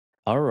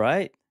All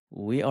right.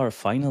 We are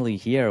finally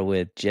here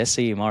with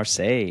Jesse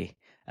Marseille.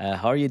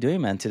 How are you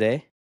doing, man,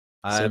 today?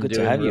 So I'm good to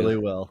doing have you. really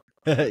well.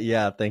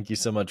 Yeah, thank you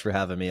so much for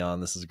having me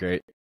on. This is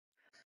great.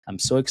 I'm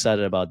so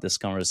excited about this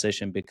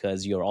conversation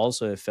because you're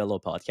also a fellow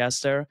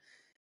podcaster.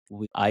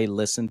 I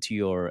listened to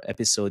your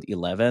episode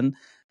 11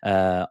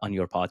 on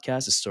your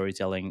podcast,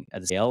 Storytelling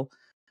at Scale,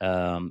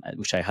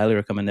 which I highly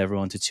recommend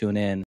everyone to tune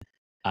in.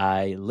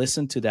 I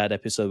listened to that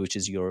episode, which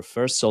is your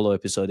first solo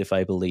episode, if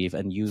I believe,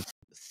 and you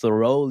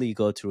thoroughly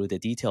go through the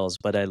details.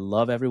 But I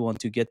love everyone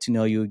to get to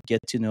know you,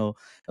 get to know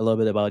a little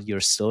bit about your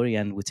story,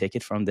 and we take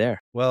it from there.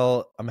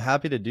 Well, I'm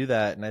happy to do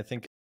that. And I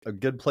think a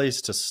good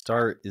place to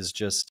start is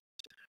just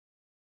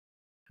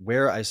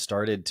where I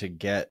started to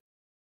get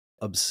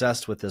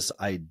obsessed with this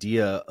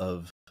idea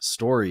of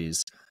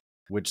stories,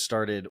 which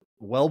started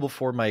well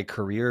before my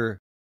career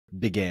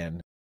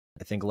began.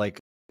 I think, like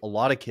a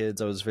lot of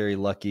kids, I was very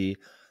lucky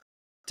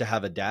to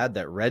have a dad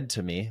that read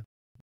to me,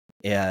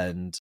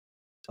 and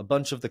a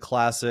bunch of the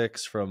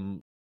classics from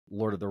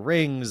Lord of the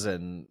Rings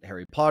and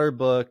Harry Potter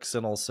books,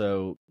 and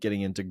also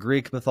getting into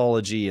Greek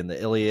mythology and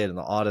the Iliad and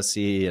the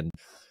Odyssey and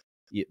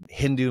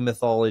Hindu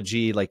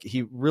mythology. Like,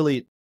 he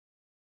really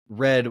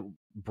read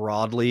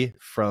broadly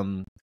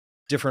from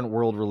different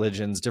world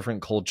religions,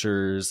 different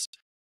cultures,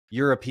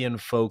 European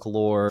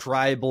folklore,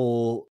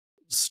 tribal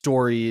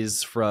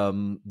stories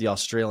from the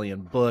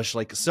Australian bush,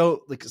 like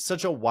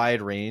such a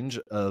wide range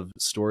of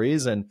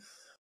stories. And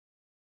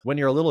when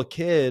you're a little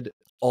kid,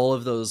 all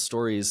of those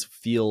stories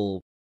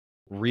feel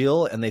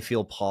real and they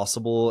feel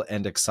possible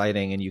and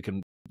exciting, and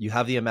you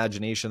have the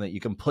imagination that you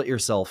can put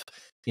yourself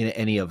in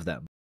any of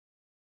them.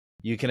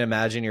 You can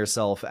imagine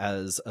yourself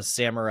as a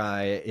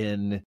samurai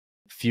in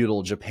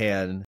feudal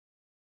Japan.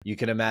 You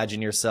can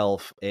imagine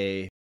yourself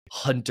a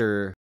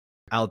hunter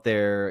out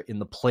there in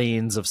the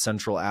plains of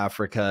Central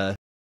Africa.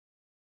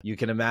 You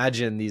can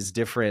imagine these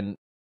different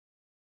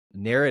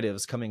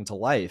narratives coming to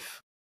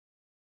life.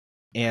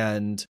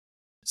 And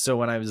so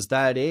when I was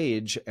that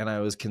age and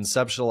I was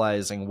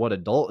conceptualizing what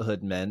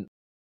adulthood meant,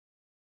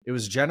 it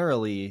was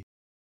generally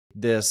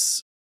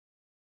this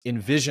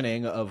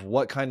envisioning of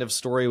what kind of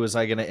story was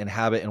I going to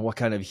inhabit and what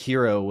kind of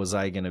hero was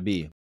I going to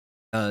be.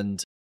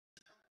 And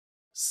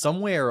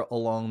somewhere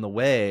along the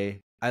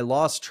way, I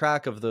lost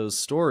track of those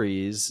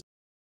stories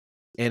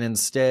and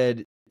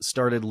instead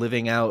started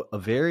living out a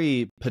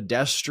very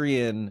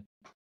pedestrian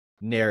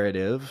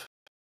narrative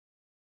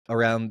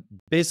around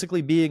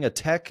basically being a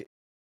tech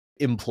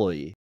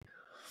employee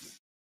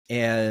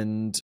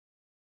and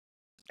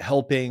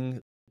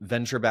helping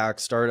venture-backed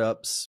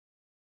startups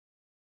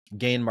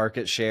gain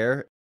market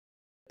share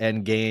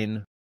and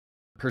gain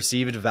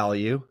perceived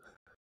value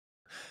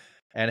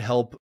and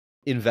help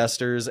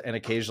investors and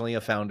occasionally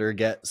a founder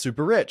get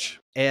super rich.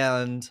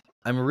 And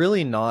I'm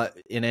really not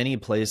in any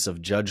place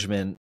of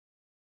judgment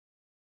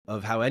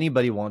of how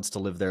anybody wants to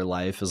live their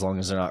life as long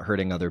as they're not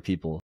hurting other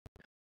people.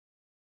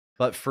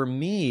 But for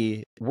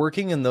me,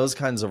 working in those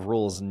kinds of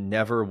roles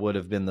never would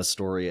have been the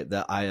story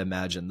that I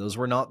imagined.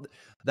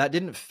 That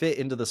didn't fit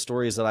into the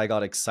stories that I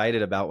got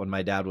excited about when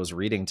my dad was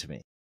reading to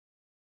me.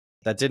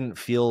 That didn't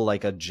feel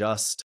like a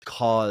just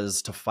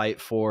cause to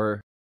fight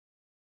for.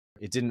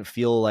 It didn't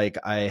feel like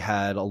I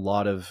had a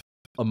lot of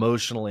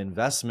emotional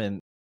investment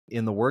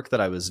in the work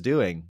that I was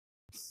doing.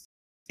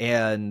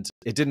 And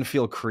it didn't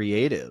feel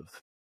creative.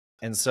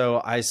 And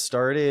so I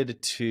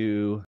started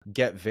to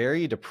get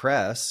very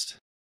depressed,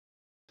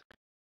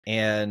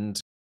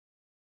 and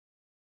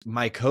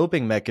my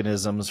coping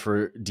mechanisms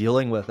for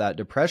dealing with that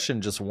depression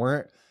just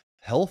weren't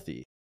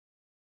healthy.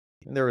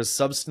 There was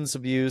substance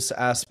abuse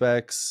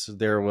aspects.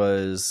 There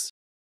was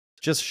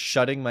just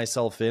shutting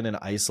myself in and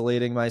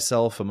isolating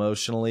myself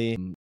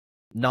emotionally,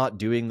 not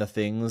doing the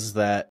things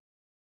that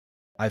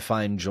I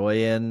find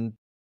joy in,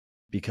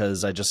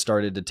 because I just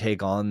started to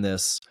take on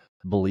this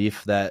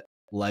belief that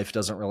life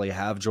doesn't really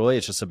have joy.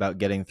 It's just about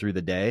getting through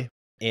the day.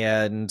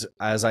 And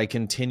as I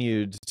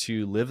continued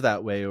to live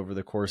that way over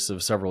the course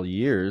of several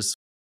years,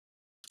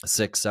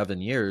 6, 7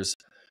 years,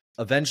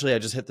 eventually I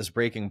just hit this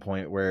breaking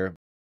point where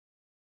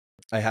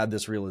I had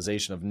this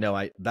realization of,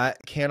 no, that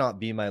cannot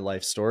be my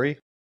life story.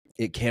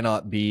 It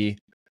cannot be,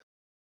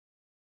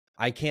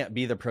 I can't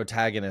be the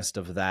protagonist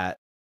of that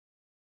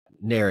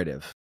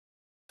narrative.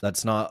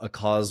 That's not a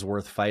cause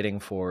worth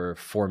fighting for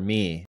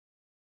me.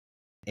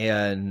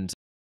 And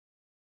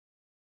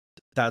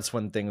that's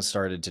when things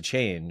started to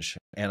change.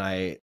 And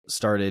I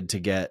started to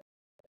get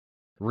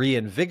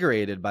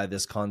reinvigorated by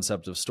this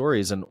concept of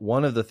stories. And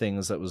one of the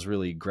things that was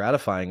really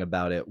gratifying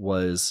about it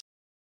was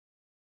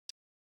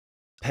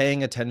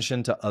paying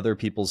attention to other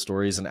people's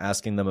stories and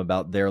asking them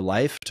about their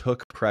life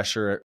took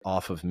pressure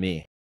off of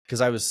me,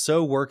 because I was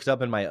so worked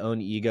up in my own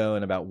ego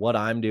and about what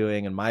I'm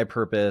doing and my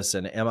purpose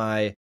and am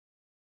I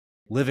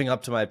living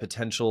up to my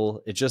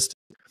potential.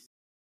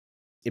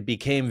 It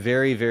became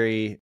very,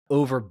 very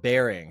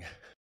overbearing.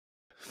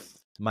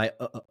 I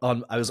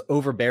was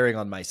overbearing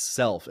on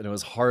myself, and it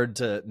was hard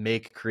to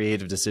make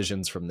creative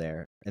decisions from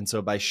there. And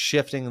so by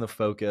shifting the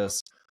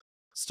focus,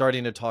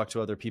 starting to talk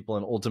to other people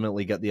and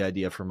ultimately get the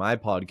idea for my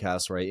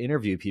podcast where I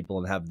interview people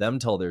and have them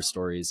tell their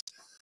stories,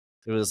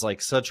 it was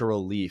like such a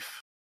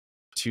relief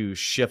to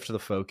shift the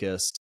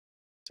focus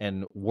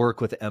and work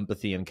with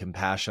empathy and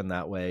compassion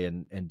that way,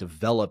 and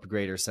develop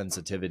greater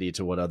sensitivity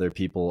to what other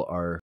people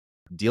are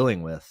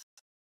dealing with.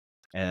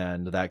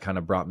 And that kind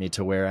of brought me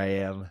to where I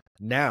am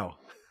now.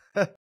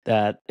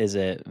 That is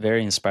a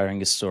very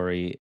inspiring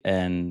story,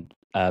 and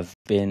I've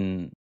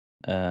been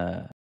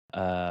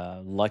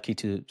lucky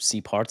to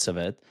see parts of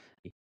it.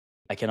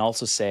 I can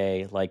also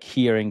say, like,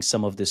 hearing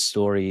some of the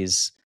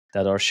stories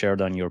that are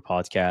shared on your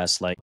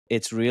podcast, like,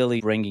 it's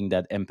really bringing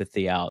that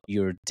empathy out.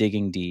 You're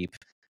digging deep.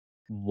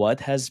 What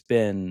has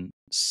been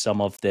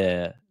some of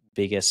the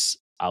biggest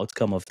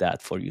outcome of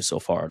that for you so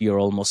far? You're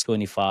almost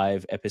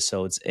 25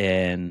 episodes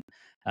in.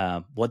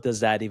 What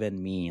does that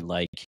even mean?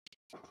 Like,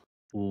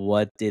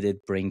 what did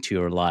it bring to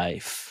your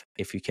life,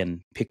 if you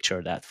can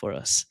picture that for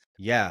us?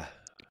 Yeah,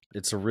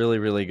 it's a really,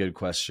 really good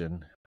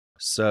question.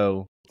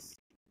 So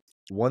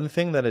one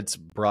thing that it's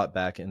brought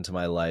back into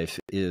my life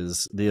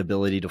is the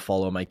ability to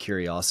follow my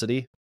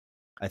curiosity.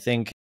 I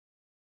think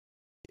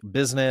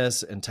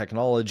business and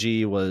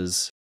technology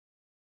was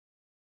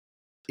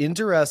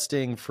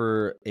interesting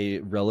for a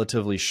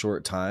relatively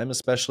short time,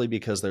 especially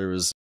because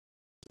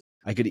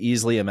I could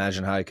easily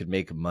imagine how I could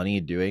make money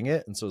doing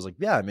it. And so I was like,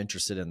 yeah, I'm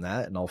interested in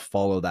that, and I'll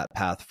follow that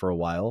path for a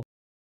while.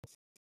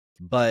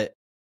 But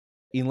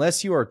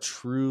unless you are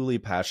truly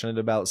passionate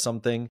about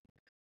something,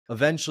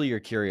 eventually your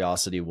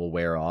curiosity will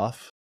wear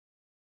off.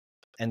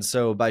 And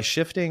so by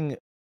shifting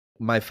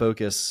my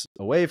focus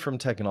away from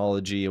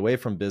technology, away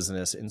from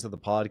business, into the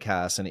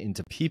podcast and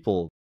into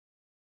people,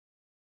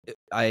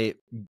 I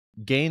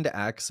gained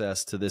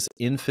access to this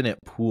infinite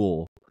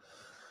pool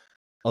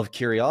of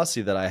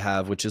curiosity that I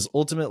have, which is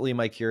ultimately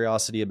my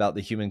curiosity about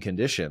the human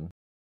condition,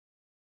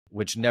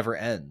 which never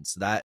ends.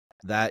 That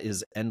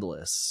is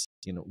endless.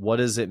 You know, what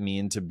does it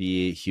mean to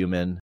be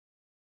human?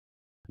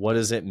 What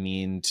does it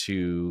mean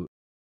to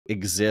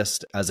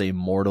exist as a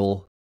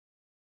mortal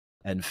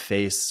and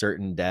face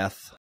certain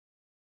death?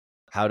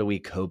 How do we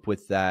cope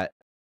with that?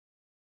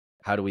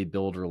 How do we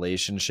build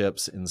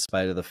relationships in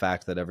spite of the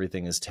fact that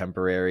everything is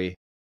temporary?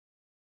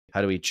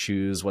 How do we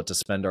choose what to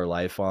spend our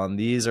life on?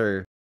 These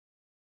are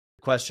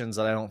questions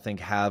that I don't think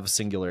have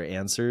singular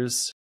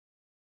answers,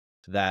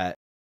 that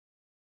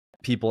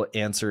people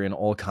answer in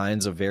all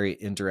kinds of very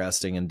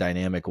interesting and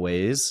dynamic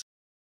ways.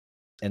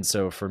 And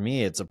so for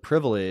me, it's a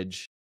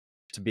privilege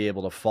to be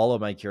able to follow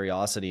my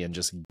curiosity and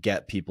just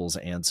get people's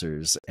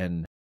answers.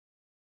 And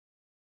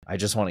I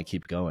just want to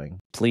keep going.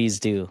 Please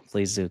do,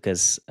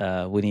 because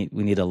we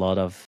need a lot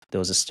of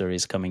those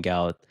stories coming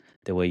out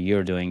the way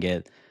you're doing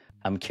it.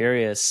 I'm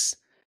curious.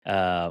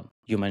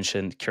 You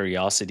mentioned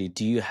curiosity.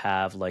 Do you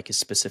have like a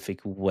specific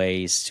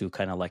ways to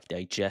kind of like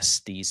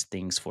digest these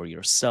things for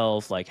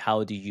yourself? Like,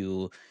 how do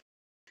you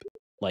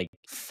like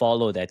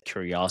follow that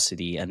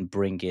curiosity and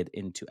bring it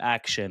into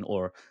action,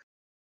 or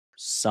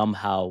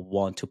somehow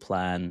want to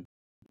plan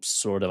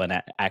sort of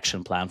an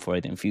action plan for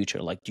it in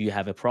future? Like, do you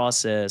have a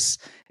process?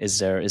 Is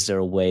there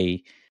a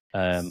way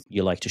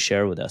you like to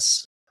share with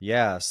us?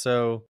 Yeah,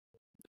 so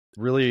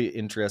really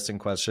interesting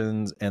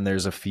questions, and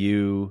there's a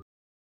few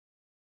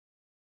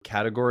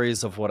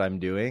categories of what I'm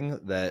doing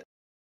that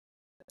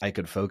I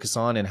could focus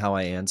on and how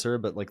I answer.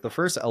 But like the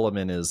first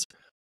element is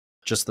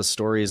just the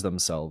stories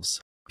themselves.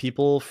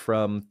 People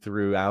from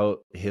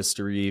throughout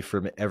history,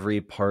 from every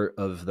part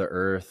of the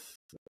earth,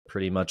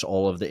 pretty much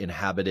all of the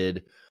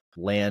inhabited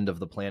land of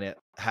the planet,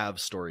 have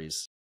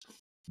stories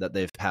that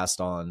they've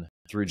passed on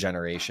through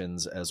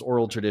generations as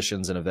oral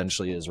traditions and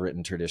eventually as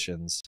written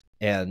traditions.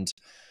 And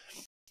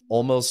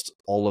almost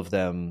all of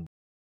them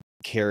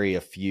carry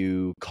a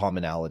few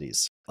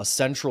commonalities. A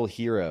central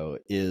hero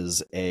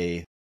is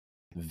a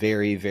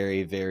very,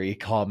 very, very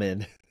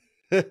common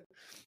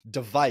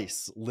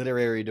device,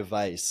 literary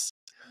device.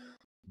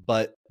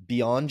 But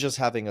beyond just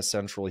having a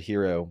central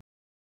hero,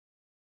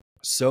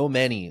 so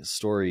many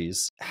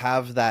stories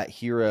have that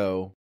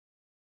hero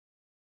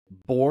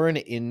born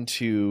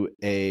into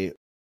a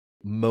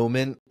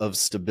moment of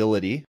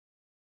stability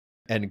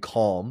and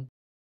calm,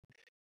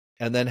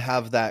 and then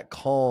have that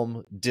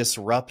calm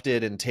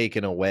disrupted and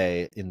taken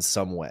away in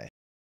some way.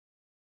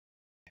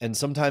 And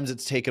sometimes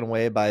it's taken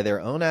away by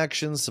their own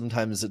actions,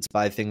 sometimes it's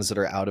by things that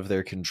are out of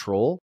their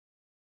control.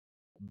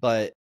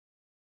 But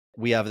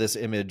we have this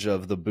image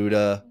of the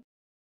Buddha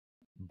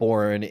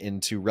born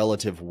into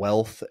relative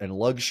wealth and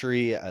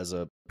luxury as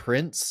a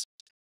prince,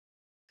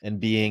 and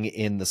being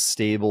in the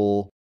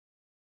stable,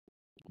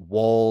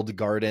 walled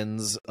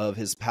gardens of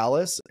his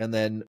palace, and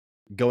then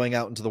going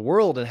out into the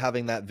world and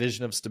having that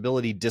vision of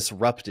stability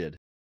disrupted.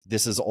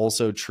 This is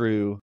also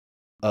true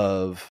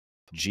of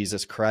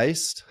Jesus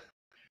Christ.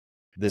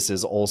 This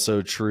is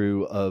also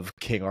true of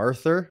King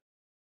Arthur.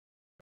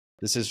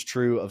 This is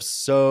true of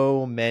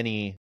so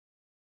many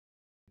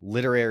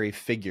literary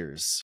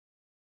figures.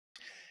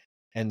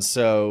 And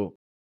so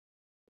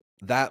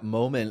that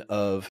moment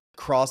of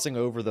crossing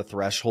over the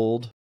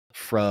threshold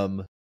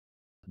from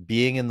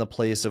being in the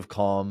place of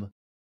calm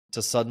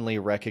to suddenly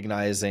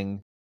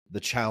recognizing the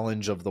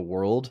challenge of the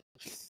world,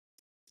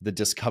 the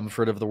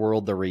discomfort of the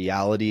world, the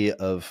reality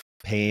of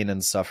pain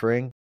and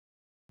suffering.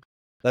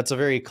 That's a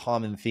very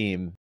common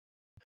theme.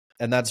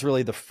 And that's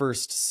really the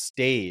first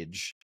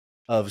stage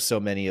of so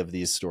many of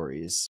these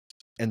stories.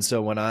 And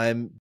so when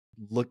I'm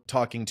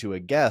talking to a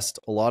guest,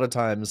 a lot of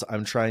times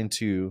I'm trying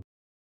to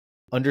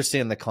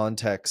understand the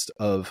context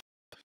of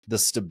the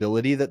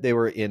stability that they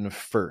were in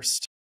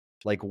first.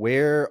 Like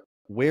where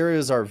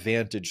is our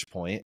vantage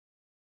point?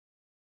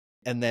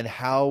 And then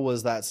how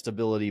was that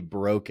stability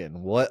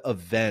broken? What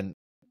event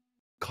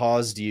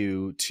caused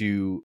you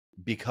to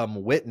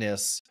become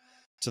witness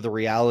to the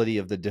reality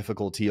of the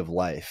difficulty of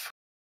life?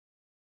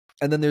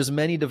 And then there's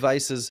many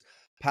devices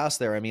past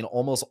there. I mean,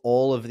 almost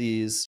all of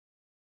these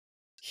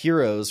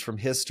heroes from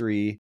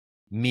history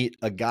meet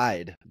a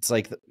guide. It's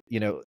like,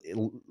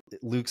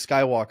 Luke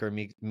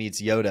Skywalker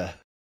meets Yoda.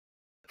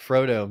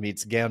 Frodo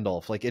meets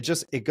Gandalf. Like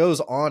it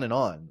goes on and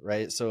on,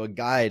 right? So a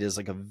guide is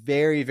like a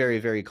very, very,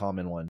 very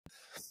common one.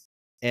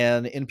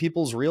 And in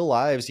people's real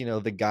lives,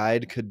 the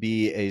guide could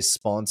be a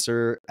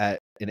sponsor at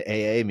an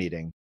AA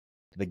meeting.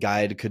 The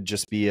guide could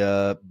just be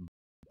a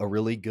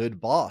really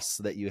good boss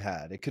that you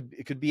had. It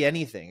could be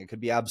anything. It could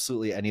be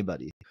absolutely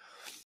anybody.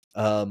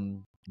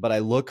 But I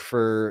look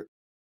for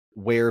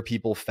where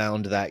people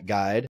found that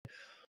guide.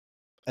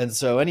 And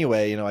so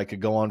anyway, I could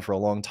go on for a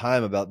long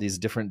time about these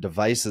different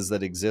devices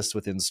that exist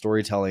within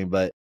storytelling,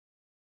 but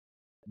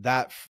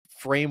that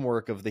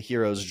framework of the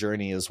hero's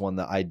journey is one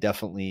that I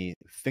definitely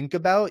think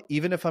about,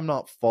 even if I'm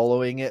not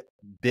following it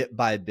bit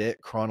by bit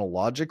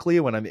chronologically.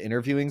 When I'm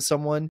interviewing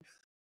someone,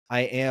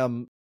 I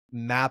am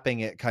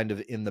mapping it kind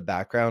of in the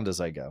background as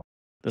I go.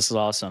 This is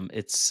awesome.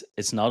 It's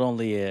not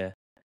only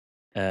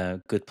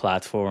a good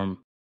platform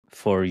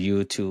for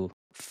you to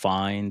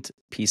find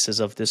pieces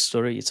of this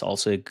story, it's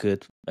also a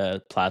good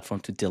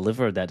platform to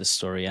deliver that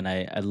story. And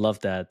I love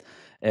that.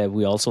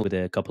 We also, with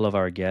a couple of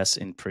our guests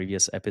in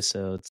previous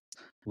episodes,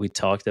 we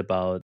talked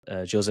about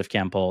Joseph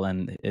Campbell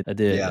and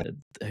the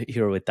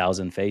Hero with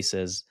Thousand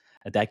Faces.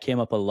 That came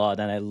up a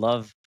lot, and I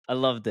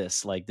love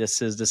this. Like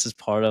this is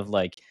part of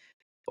like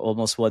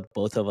almost what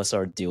both of us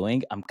are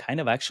doing. I'm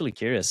kind of actually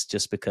curious,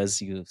 just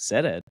because you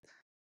said it.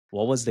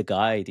 What was the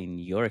guide in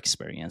your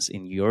experience,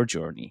 in your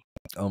journey?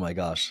 Oh my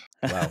gosh.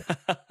 Wow.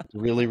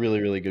 Really,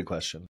 really, really good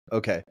question.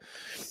 Okay.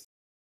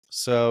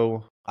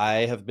 So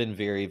I have been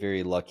very,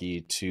 very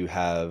lucky to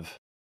have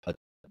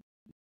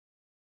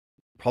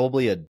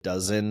probably a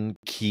dozen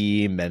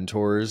key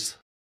mentors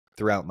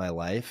throughout my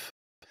life,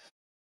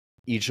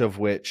 each of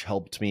which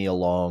helped me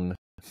along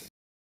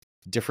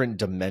different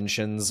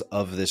dimensions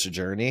of this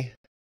journey.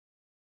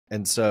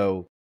 And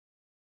so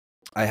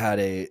I had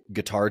a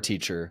guitar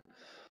teacher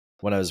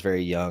when I was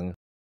very young,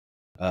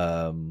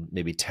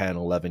 maybe 10,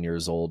 11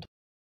 years old.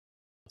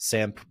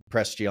 Sam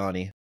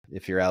Prestiani,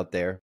 if you're out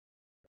there.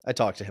 I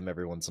talk to him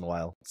every once in a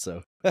while.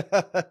 So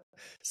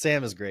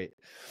Sam is great.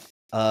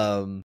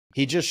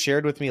 He just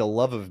shared with me a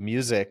love of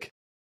music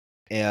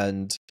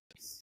and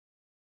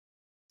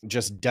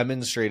just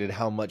demonstrated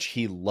how much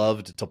he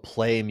loved to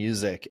play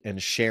music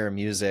and share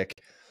music,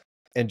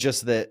 and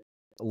just that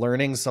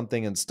learning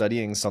something and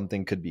studying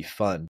something could be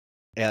fun.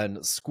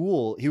 And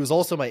school, he was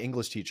also my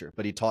English teacher,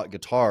 but he taught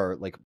guitar,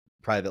 like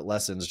private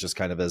lessons, just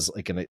kind of as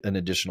like an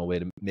additional way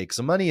to make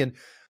some money. And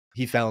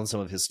he found some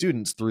of his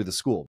students through the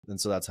school.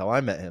 And so that's how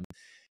I met him.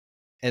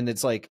 And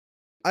it's like,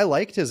 I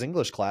liked his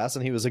English class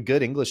and he was a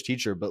good English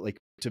teacher, but like,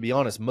 to be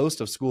honest,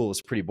 most of school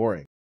was pretty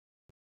boring.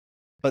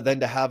 But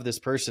then to have this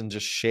person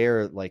just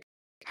share like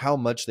how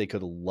much they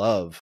could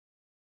love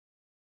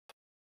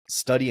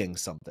studying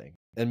something.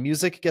 And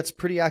music gets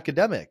pretty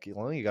academic.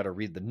 You got to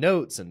read the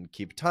notes and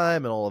keep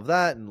time and all of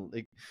that. And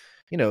like,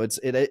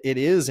 it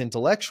is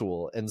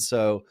intellectual. And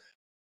so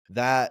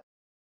that,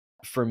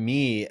 for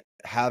me,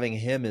 having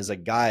him as a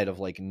guide of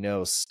like,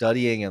 no,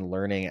 studying and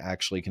learning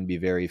actually can be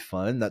very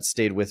fun. That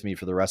stayed with me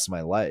for the rest of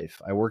my life.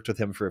 I worked with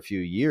him for a few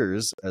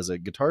years as a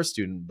guitar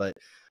student, but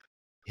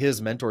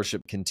his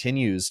mentorship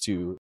continues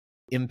to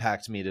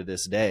impact me to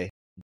this day.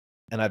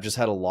 And I've just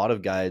had a lot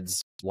of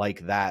guides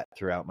like that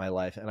throughout my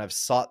life, and I've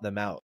sought them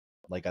out.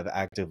 Like I've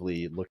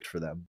actively looked for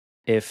them.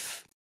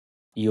 If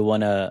you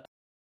want to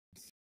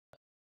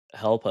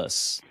help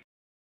us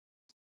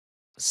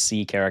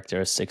see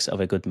characteristics of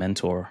a good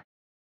mentor,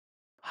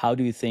 how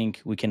do you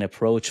think we can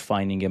approach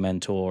finding a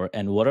mentor?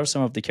 And what are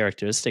some of the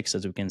characteristics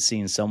that we can see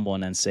in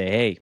someone and say,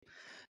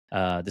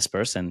 hey, this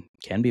person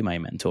can be my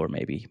mentor,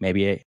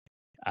 maybe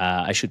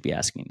I should be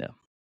asking them.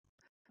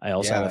 I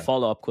also have a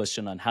follow-up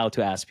question on how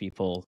to ask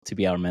people to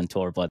be our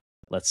mentor, but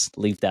let's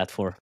leave that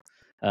for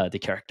the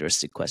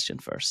characteristic question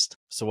first.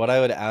 So what I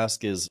would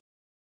ask is,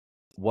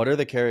 what are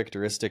the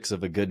characteristics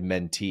of a good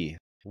mentee?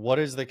 What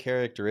is the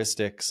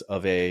characteristics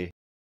of a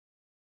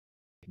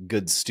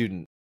good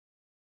student?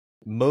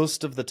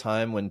 Most of the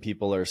time when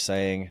people are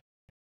saying,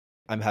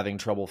 I'm having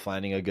trouble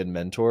finding a good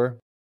mentor,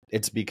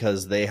 it's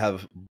because they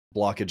have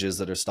blockages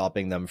that are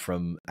stopping them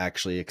from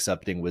actually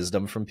accepting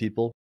wisdom from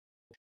people.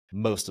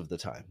 Most of the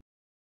time.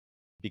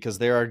 Because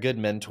there are good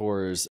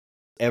mentors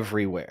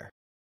everywhere.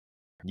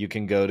 You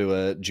can go to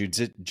a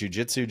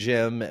jiu-jitsu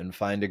gym and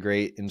find a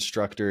great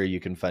instructor. You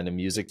can find a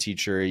music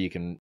teacher. You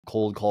can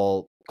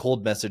cold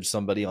message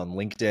somebody on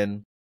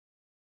LinkedIn.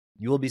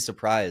 You will be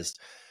surprised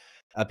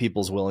at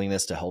people's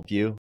willingness to help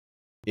you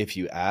if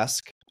you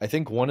ask. I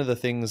think one of the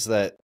things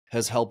that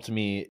has helped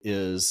me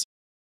is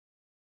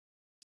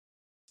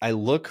I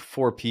look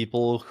for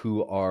people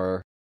who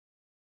are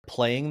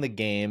playing the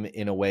game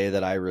in a way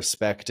that I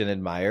respect and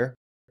admire,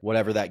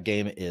 whatever that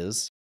game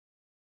is.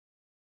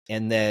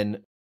 And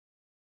then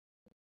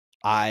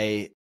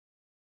I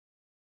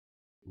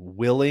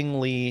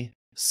willingly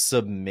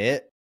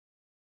submit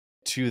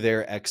to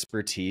their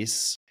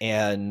expertise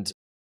and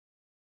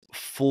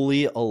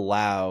fully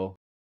allow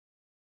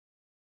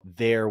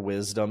their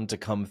wisdom to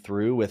come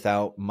through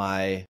without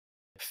my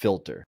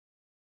filter.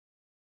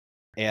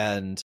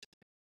 And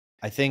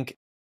I think,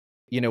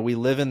 we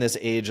live in this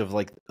age of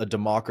like a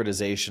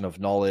democratization of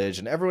knowledge,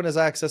 and everyone has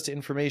access to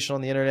information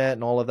on the internet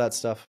and all of that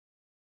stuff.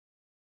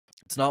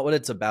 It's not what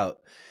it's about.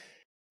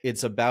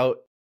 It's about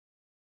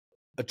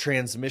a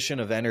transmission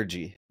of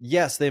energy.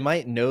 Yes, they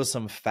might know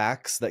some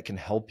facts that can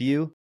help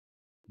you,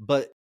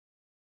 but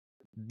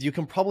you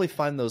can probably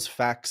find those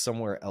facts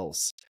somewhere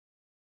else.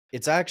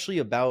 It's actually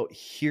about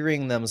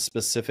hearing them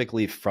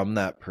specifically from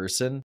that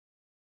person.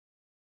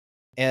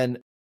 And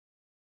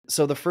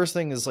so the first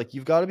thing is like,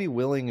 you've got to be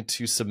willing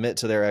to submit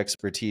to their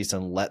expertise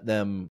and let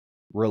them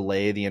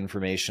relay the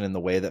information in the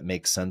way that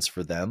makes sense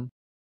for them.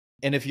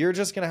 And if you're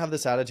just going to have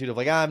this attitude of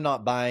like, I'm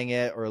not buying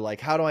it, or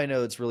like, how do I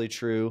know it's really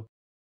true?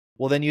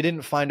 Well, then you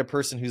didn't find a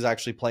person who's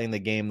actually playing the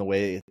game the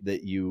way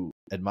that you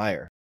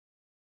admire.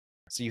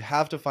 So you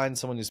have to find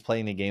someone who's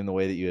playing the game the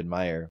way that you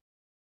admire.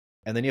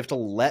 And then you have to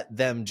let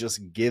them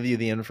just give you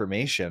the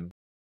information.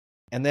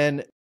 And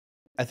then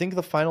I think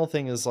the final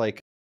thing is like,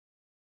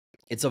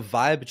 it's a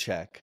vibe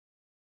check.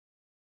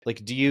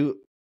 Like,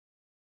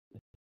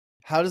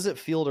 how does it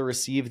feel to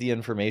receive the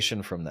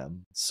information from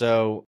them?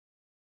 So,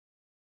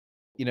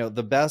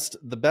 the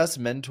best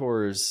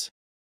mentors,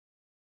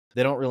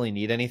 they don't really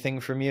need anything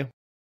from you.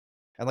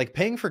 And like,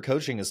 paying for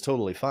coaching is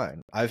totally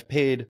fine. I've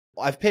paid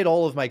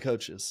all of my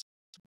coaches,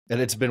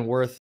 and it's been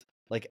worth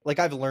like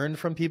I've learned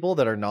from people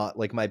that are not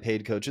like my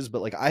paid coaches,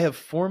 but like I have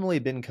formally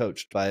been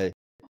coached by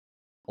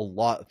a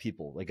lot of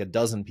people, like a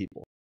dozen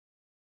people.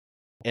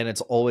 And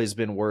it's always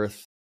been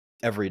worth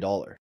every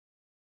dollar.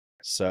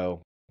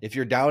 So if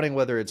you're doubting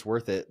whether it's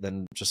worth it,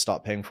 then just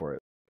stop paying for it.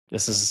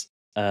 This is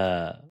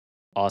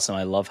awesome.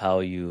 I love how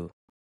you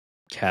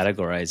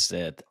categorized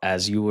it.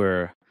 As you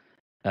were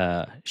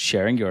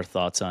sharing your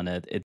thoughts on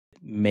it, it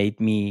made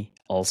me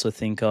also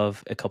think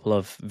of a couple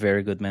of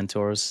very good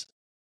mentors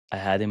I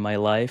had in my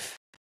life.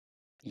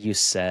 You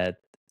said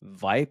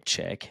vibe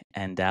check,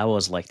 and that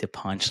was like the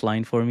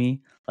punchline for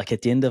me. Like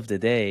at the end of the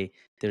day,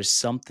 there's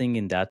something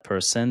in that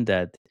person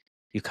that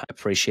you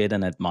appreciate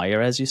and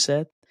admire, as you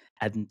said,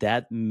 and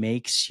that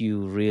makes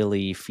you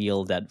really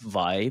feel that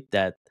vibe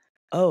that,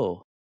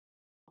 oh,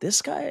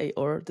 this guy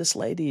or this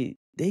lady,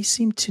 they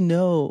seem to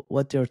know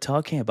what they're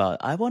talking about.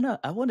 I wanna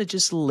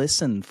just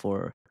listen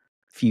for a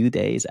few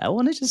days. I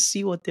wanna just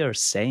see what they're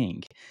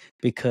saying,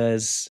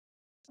 because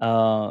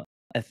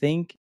I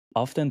think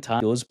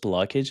oftentimes those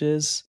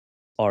blockages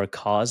are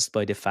caused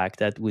by the fact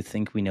that we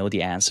think we know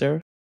the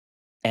answer.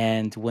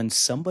 And when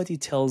somebody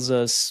tells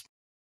us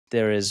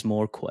there is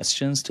more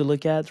questions to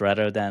look at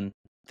rather than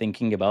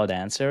thinking about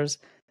answers,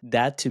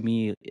 that to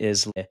me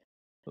is like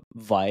a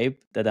vibe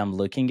that I'm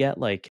looking at,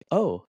 like,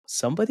 oh,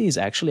 somebody is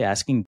actually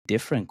asking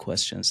different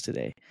questions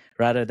today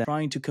rather than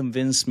trying to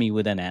convince me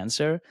with an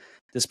answer.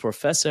 This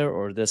professor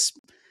or this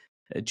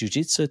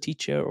jiu-jitsu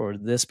teacher or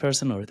this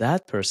person or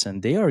that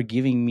person, they are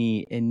giving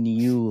me a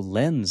new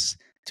lens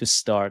to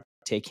start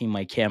taking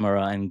my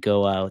camera and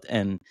go out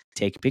and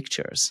take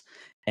pictures.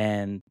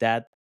 And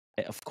that,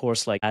 of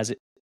course, like as it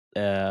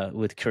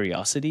with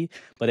curiosity,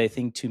 but I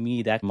think to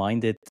me that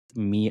reminded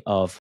me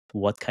of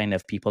what kind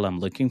of people I'm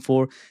looking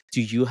for.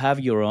 Do you have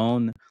your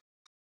own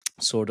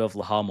sort of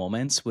aha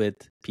moments with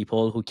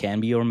people who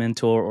can be your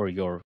mentor or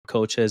your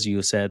coaches?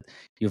 You said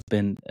you've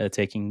been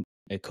taking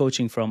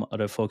coaching from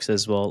other folks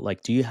as well.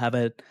 Like, do you have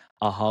an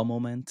aha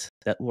moment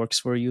that works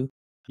for you?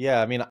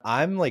 Yeah, I mean,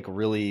 I'm like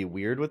really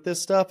weird with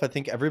this stuff. I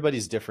think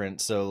everybody's different.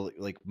 So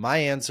like my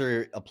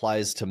answer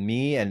applies to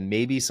me and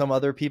maybe some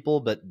other people,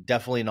 but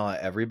definitely not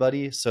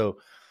everybody. So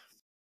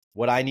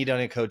what I need on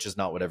a coach is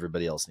not what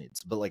everybody else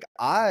needs. But like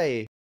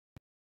I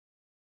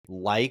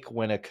like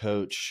when a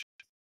coach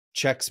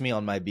checks me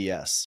on my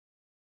BS.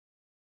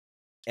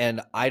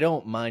 And I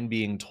don't mind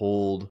being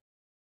told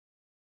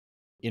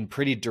in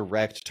pretty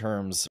direct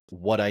terms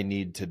what I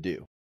need to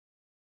do.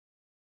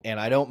 And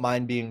I don't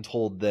mind being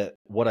told that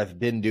what I've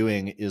been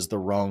doing is the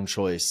wrong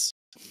choice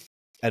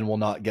and will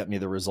not get me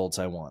the results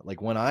I want.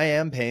 Like when I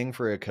am paying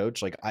for a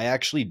coach, like I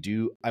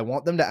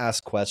want them to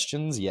ask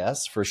questions,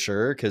 yes, for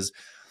sure, because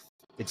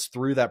it's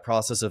through that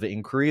process of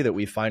inquiry that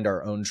we find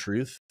our own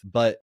truth.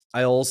 But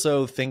I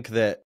also think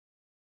that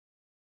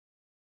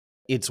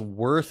it's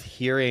worth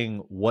hearing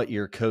what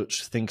your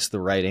coach thinks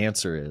the right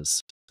answer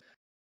is,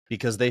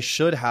 because they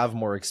should have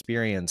more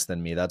experience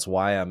than me. That's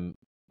why I'm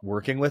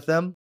working with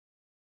them,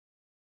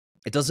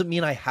 it doesn't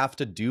mean I have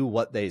to do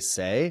what they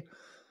say,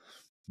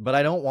 but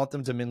I don't want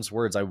them to mince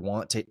words. I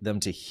want them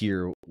to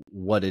hear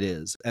what it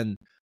is. And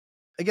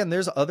again,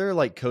 there's other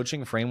like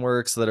coaching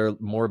frameworks that are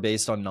more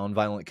based on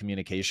nonviolent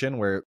communication,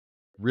 where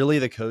really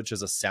the coach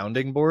is a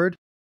sounding board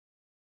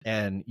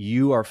and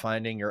you are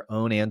finding your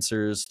own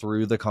answers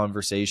through the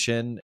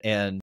conversation.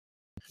 And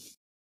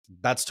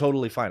that's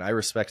totally fine. I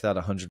respect that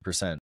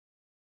 100%.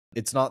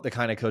 It's not the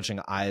kind of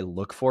coaching I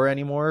look for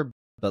anymore.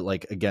 But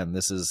like, again,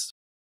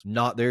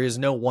 there is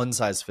no one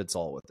size fits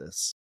all with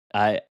this.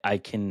 I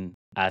can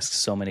ask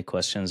so many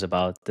questions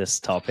about this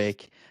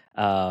topic,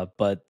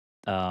 but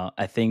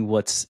I think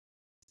what's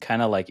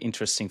kind of like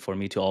interesting for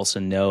me to also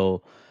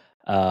know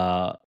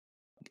a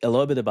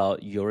little bit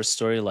about your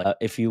story. Like,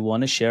 if you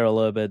want to share a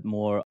little bit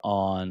more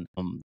on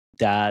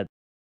that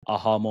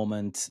aha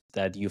moment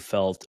that you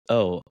felt,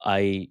 oh,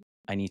 I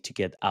need to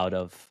get out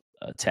of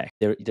tech.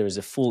 There's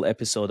a full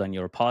episode on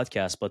your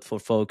podcast, but for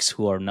folks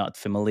who are not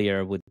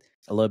familiar with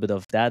a little bit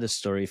of that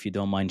story, if you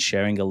don't mind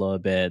sharing a little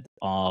bit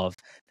of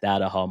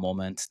that aha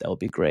moment, that would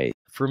be great.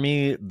 For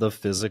me, the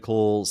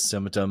physical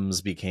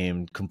symptoms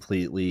became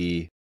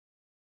completely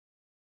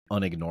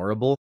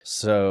unignorable.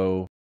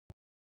 So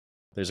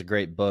there's a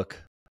great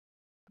book,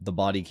 The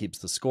Body Keeps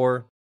the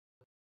Score,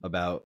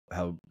 about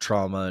how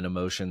trauma and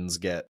emotions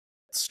get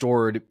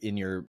stored in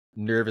your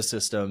nervous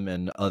system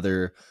and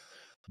other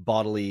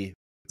bodily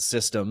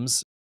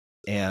systems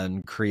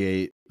and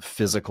create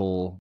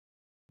physical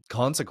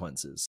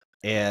consequences.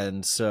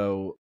 And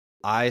so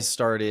I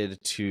started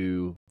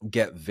to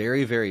get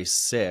very, very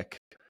sick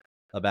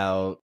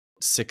about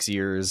 6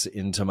 years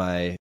into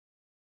my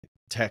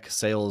tech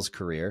sales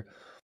career.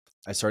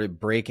 I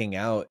started breaking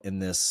out in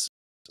this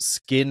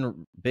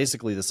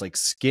basically this like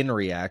skin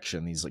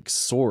reaction, these like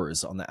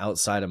sores on the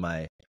outside of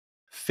my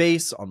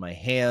face, on my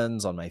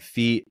hands, on my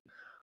feet.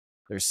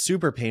 They're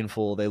super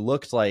painful. They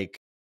looked like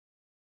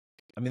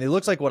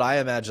what I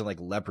imagine like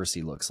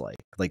leprosy looks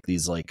like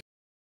these like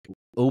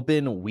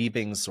open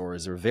weeping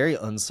sores. They're very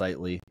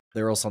unsightly.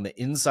 They're also on the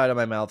inside of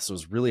my mouth, so it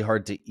was really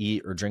hard to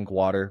eat or drink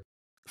water.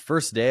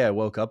 First day I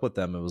woke up with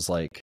them, it was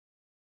like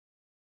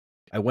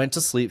I went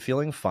to sleep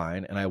feeling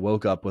fine, and I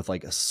woke up with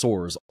like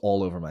sores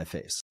all over my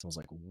face. I was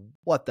like,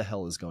 what the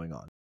hell is going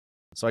on?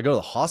 So I go to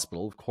the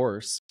hospital, of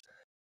course,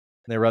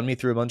 and they run me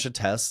through a bunch of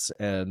tests,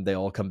 and they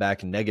all come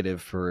back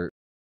negative for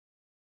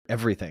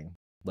everything.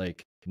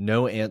 Like,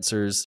 no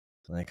answers.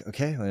 I'm like,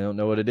 okay, I don't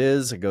know what it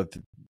is.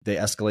 They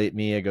escalate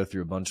me. I go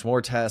through a bunch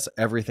more tests.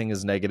 Everything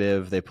is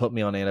negative. They put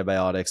me on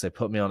antibiotics. They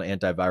put me on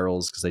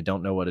antivirals because they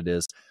don't know what it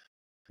is.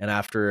 And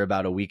after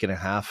about a week and a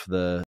half,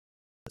 the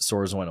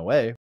sores went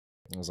away.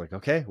 I was like,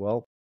 okay,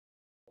 well,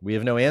 we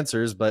have no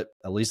answers, but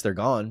at least they're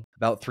gone.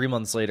 About 3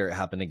 months later, it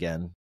happened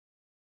again.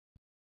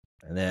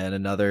 And then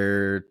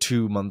another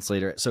 2 months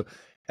later. So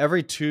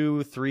every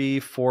 2, 3,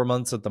 4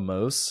 months at the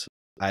most,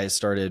 I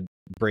started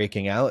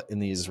breaking out in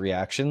these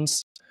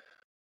reactions.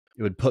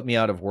 It would put me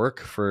out of work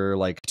for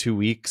like 2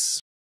 weeks.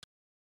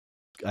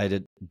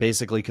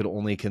 Basically could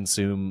only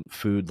consume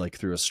food like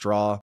through a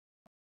straw.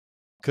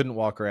 Couldn't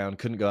walk around,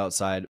 couldn't go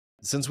outside.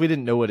 Since we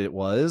didn't know what it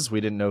was,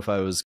 we didn't know if I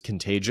was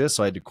contagious,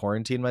 so I had to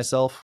quarantine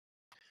myself.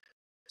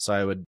 So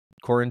I would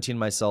quarantine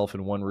myself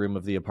in one room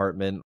of the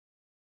apartment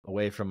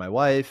away from my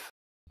wife.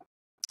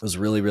 It was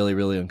really, really,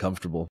 really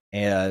uncomfortable.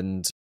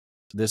 And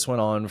this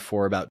went on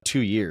for about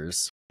 2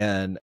 years.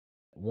 And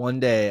one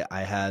day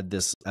I had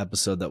this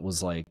episode that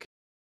was like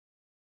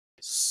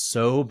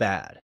so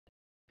bad,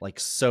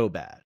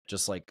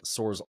 just like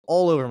sores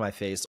all over my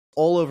face,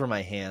 all over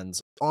my hands,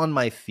 on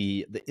my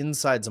feet, the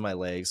insides of my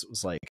legs. It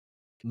was like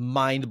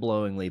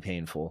mind-blowingly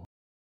painful.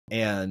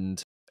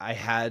 And I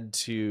had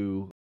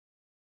to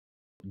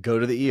go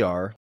to the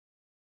ER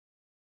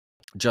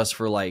just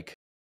so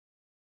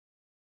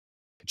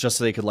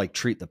they could like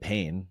treat the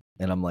pain.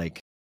 And I'm like,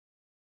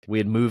 we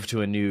had moved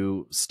to a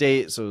new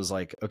state, so it was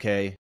like,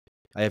 okay,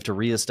 I have to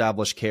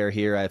reestablish care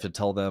here. I have to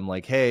tell them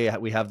like, hey,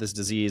 we have this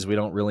disease. We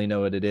don't really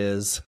know what it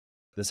is.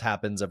 This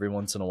happens every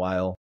once in a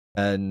while.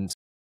 And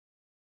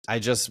I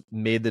just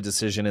made the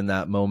decision in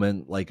that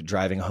moment, like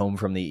driving home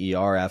from the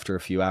ER after a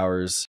few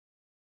hours,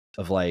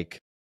 of like,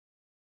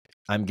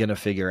 I'm going to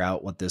figure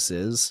out what this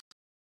is.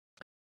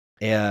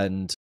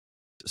 And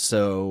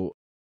so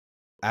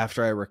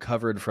after I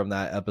recovered from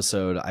that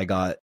episode, I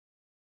got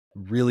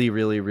really,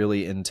 really,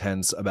 really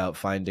intense about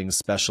finding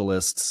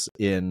specialists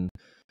in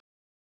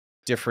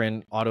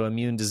different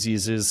autoimmune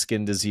diseases,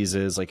 skin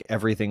diseases, like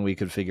everything we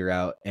could figure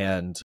out.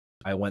 And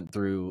I went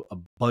through a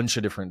bunch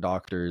of different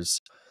doctors,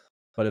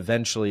 but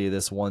eventually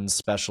this one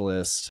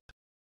specialist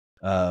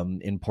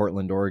in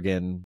Portland,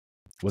 Oregon,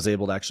 was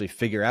able to actually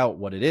figure out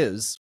what it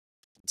is.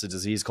 It's a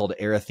disease called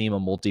erythema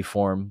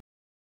multiforme.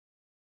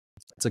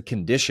 It's a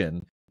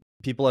condition.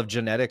 People have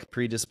genetic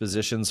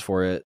predispositions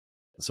for it,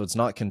 so it's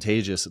not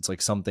contagious. It's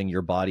like something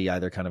your body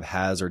either kind of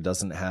has or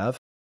doesn't have.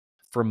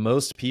 For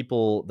most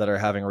people that are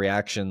having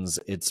reactions,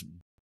 it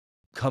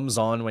comes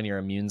on when your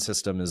immune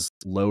system is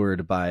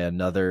lowered by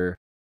another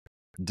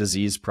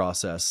disease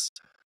process.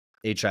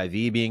 HIV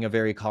being a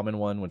very common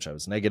one, which I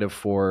was negative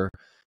for,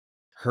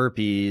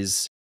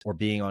 herpes, or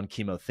being on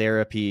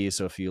chemotherapy.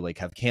 So if you like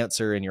have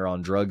cancer and you're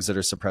on drugs that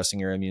are suppressing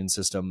your immune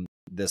system,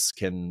 this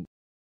can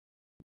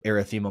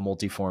erythema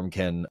multiforme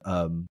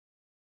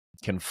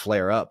can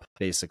flare up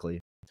basically.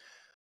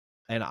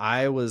 And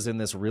I was in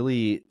this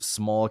really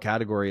small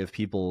category of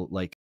people,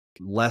 like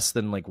less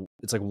than like,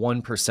 it's like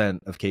 1%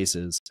 of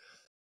cases.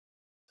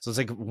 So it's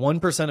like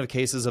 1% of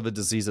cases of a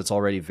disease that's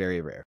already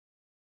very rare,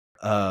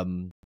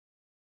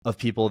 of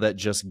people that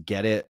just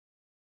get it,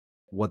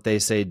 what they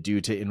say,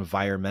 due to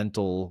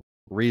environmental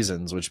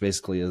reasons, which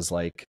basically is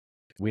like,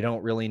 we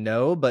don't really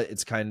know, but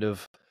it's kind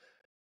of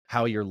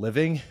how you're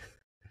living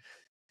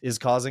is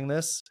causing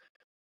this.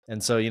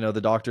 And so,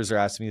 the doctors are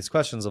asking me these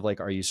questions of like,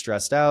 are you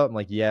stressed out? I'm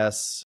like,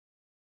 yes.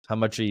 How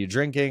much are you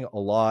drinking? A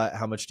lot.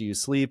 How much do you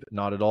sleep?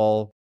 Not at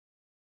all.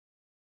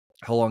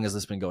 How long has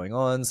this been going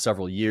on?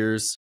 Several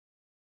years.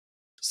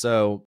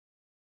 So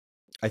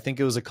I think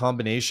it was a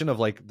combination of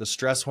like the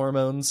stress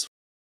hormones,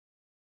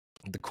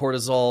 the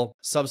cortisol,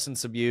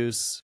 substance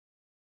abuse,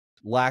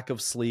 lack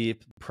of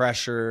sleep,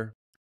 pressure.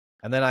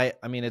 And then I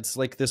mean, it's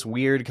like this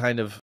weird kind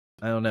of,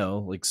 I don't know,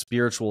 like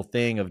spiritual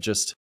thing of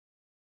just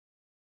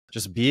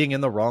being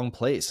in the wrong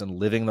place and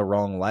living the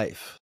wrong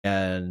life.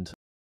 And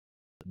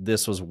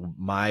this was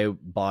my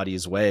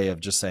body's way of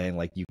just saying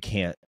like, you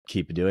can't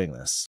keep doing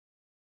this.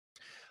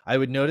 I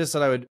would notice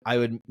that I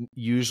would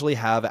usually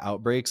have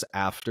outbreaks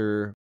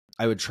after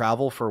I would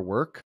travel for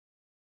work,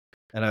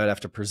 and I would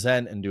have to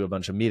present and do a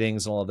bunch of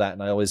meetings and all of that.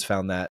 And I always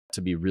found that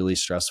to be really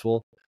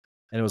stressful.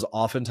 And it was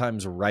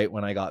oftentimes right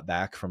when I got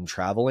back from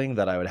traveling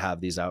that I would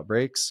have these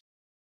outbreaks,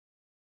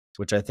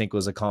 which I think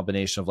was a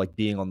combination of like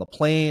being on the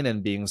plane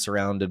and being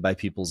surrounded by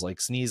people's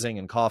like sneezing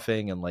and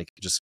coughing and like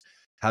just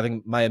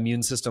having my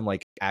immune system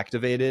like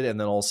activated. And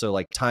then also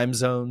like time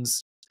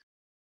zones,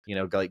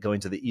 like going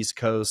to the East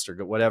Coast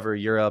or whatever,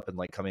 Europe, and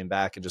like coming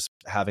back and just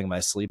having my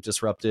sleep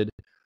disrupted.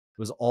 It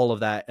was all of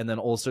that. And then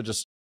also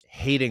just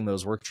hating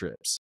those work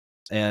trips.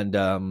 And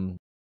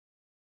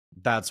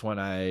that's when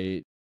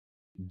I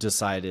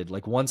decided,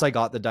 like, once I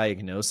got the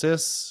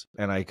diagnosis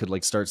and I could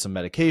like start some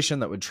medication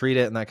that would treat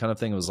it and that kind of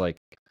thing, it was like,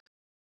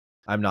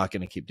 I'm not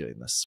going to keep doing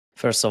this.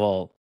 First of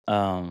all,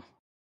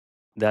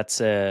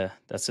 that's a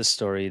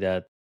story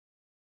that,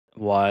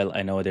 while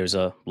I know there's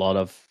a lot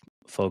of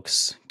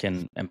folks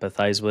can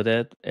empathize with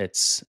it,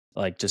 it's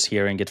like just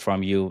hearing it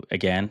from you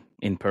again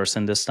in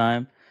person this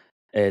time.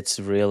 It's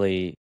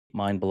really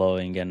mind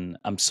blowing, and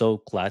I'm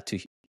so glad to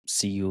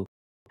see you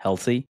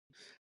healthy.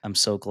 I'm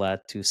so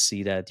glad to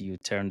see that you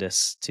turned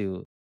this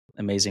to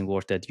amazing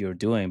work that you're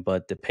doing.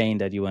 But the pain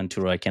that you went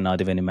through, I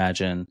cannot even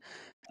imagine.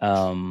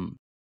 Um,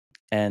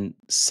 and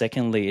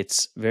secondly,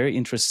 it's very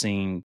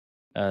interesting,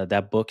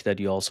 that book that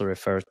you also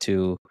referred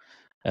to.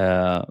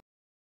 Uh,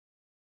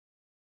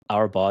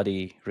 our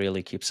body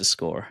really keeps a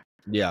score.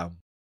 Yeah.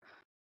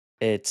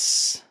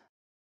 It's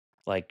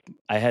like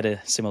I had a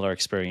similar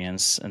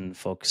experience, and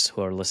folks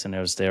who are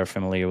listeners, they're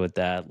familiar with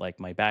that, like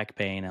my back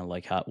pain and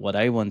like what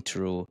I went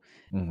through.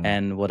 Mm-hmm.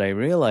 And what I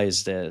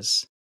realized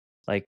is,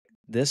 like,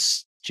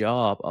 this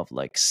job of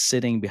like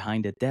sitting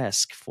behind a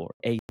desk for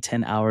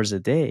 8-10 hours a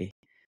day,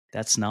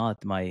 that's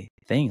not my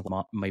thing.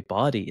 My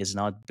body is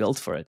not built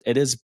for it. It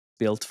is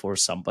built for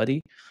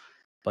somebody,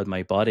 but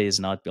my body is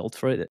not built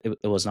for it.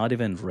 It was not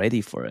even ready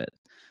for it.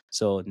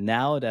 So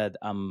now that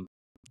I'm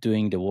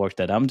doing the work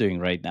that I'm doing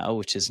right now,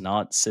 which is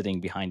not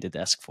sitting behind the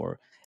desk for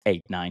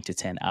 8, 9 to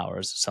 10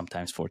 hours,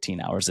 sometimes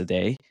 14 hours a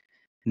day,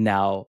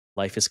 now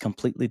life is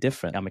completely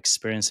different. I'm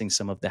experiencing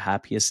some of the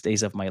happiest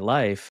days of my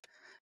life,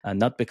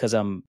 not because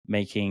I'm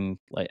making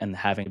like and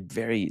having a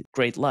very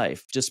great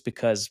life, just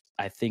because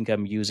I think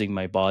I'm using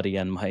my body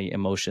and my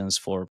emotions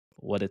for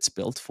what it's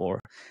built for.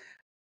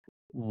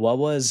 What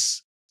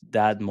was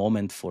that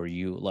moment for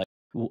you? Like,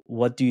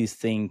 what do you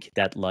think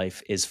that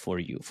life is for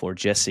you, for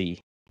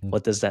Jesse?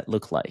 What does that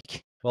look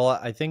like? Well,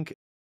 I think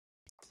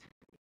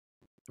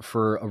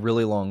for a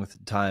really long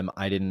time,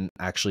 I didn't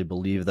actually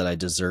believe that I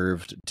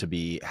deserved to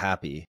be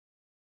happy.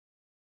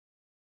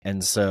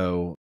 And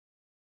so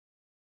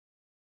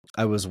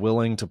I was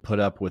willing to put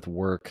up with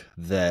work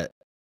that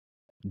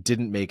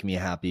didn't make me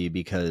happy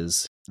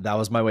because that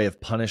was my way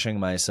of punishing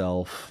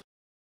myself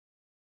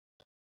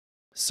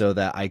so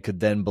that I could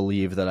then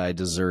believe that I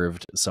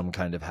deserved some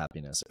kind of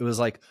happiness. It was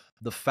like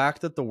the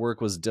fact that the work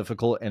was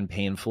difficult and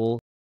painful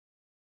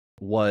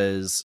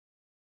was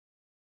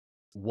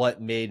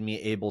what made me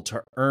able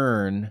to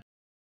earn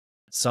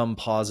some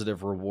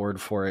positive reward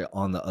for it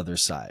on the other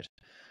side.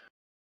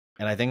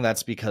 And I think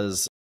that's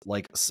because,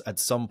 like, at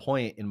some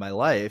point in my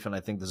life, and I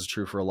think this is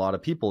true for a lot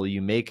of people,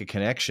 you make a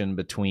connection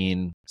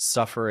between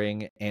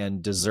suffering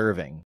and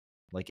deserving.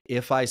 Like,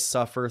 if I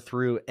suffer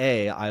through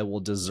A, I will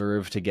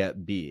deserve to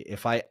get B.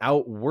 If I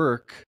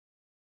outwork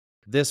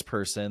this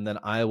person, then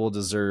I will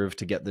deserve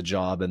to get the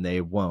job and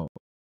they won't.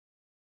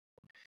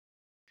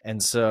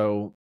 And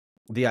so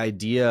the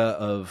idea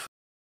of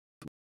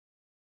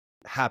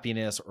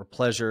happiness or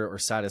pleasure or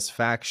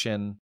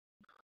satisfaction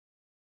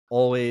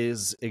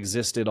always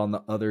existed on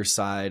the other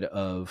side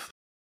of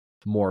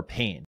more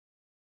pain.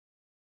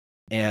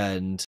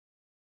 And,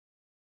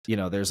 you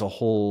know, there's a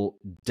whole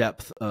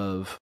depth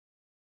of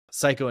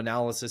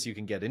psychoanalysis you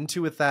can get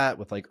into with that,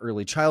 with like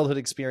early childhood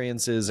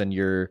experiences and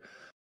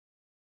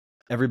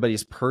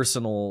everybody's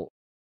personal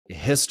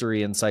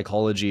history and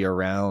psychology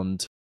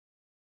around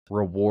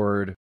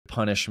reward,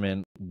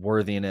 punishment,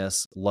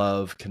 worthiness,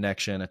 love,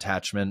 connection,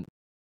 attachment.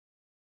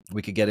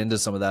 We could get into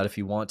some of that if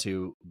you want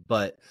to,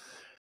 but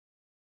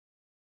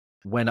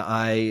when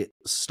I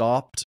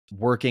stopped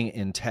working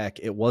in tech,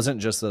 it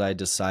wasn't just that I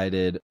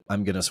decided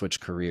I'm going to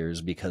switch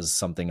careers because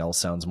something else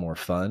sounds more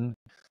fun.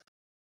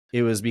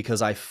 It was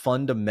because I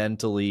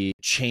fundamentally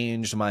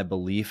changed my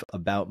belief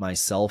about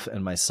myself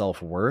and my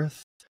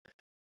self-worth.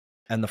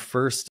 And the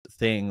first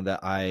thing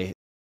that I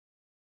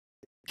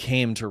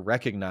came to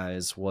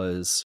recognize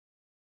was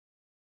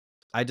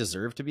I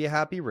deserve to be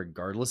happy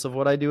regardless of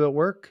what I do at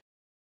work.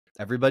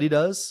 Everybody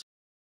does.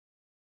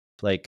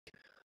 Like,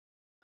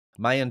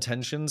 my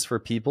intentions for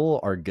people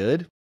are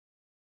good.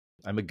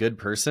 I'm a good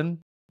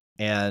person,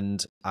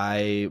 and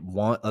I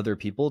want other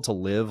people to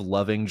live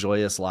loving,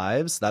 joyous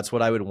lives. That's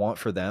what I would want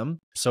for them.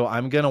 So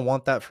I'm going to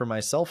want that for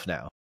myself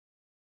now.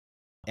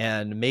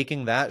 And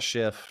making that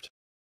shift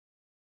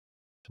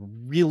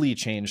really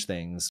changed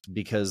things,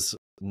 because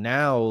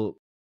now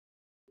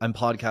I'm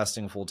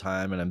podcasting full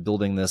time and I'm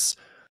building this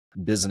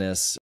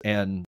business.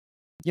 And,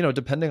 you know,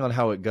 depending on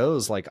how it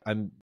goes, like I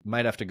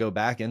might have to go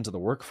back into the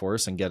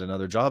workforce and get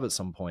another job at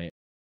some point.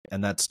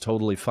 And that's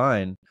totally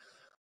fine.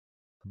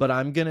 But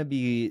I'm going to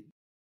be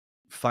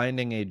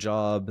finding a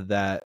job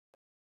that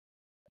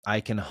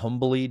I can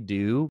humbly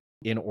do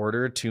in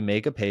order to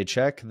make a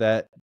paycheck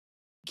that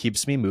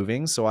keeps me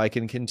moving so I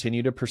can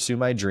continue to pursue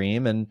my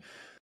dream and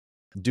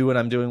do what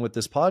I'm doing with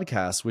this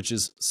podcast, which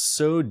is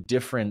so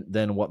different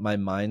than what my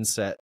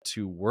mindset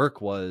to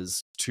work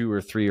was 2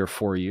 or 3 or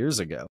 4 years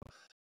ago.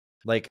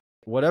 Like,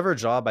 whatever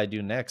job I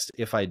do next,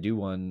 if I do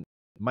one,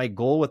 my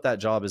goal with that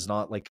job is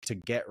not like to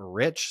get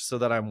rich so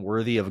that I'm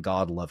worthy of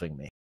God loving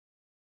me.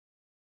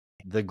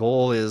 The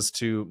goal is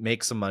to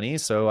make some money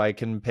so I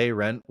can pay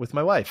rent with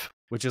my wife,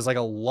 which is like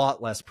a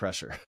lot less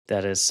pressure.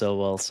 That is so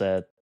well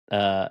said.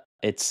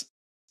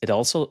 It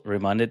also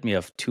reminded me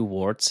of 2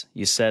 words.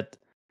 You said,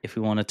 if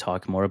we want to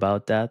talk more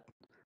about that,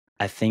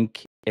 I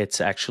think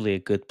it's actually a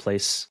good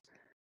place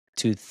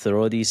to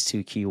throw these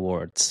 2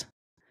 keywords.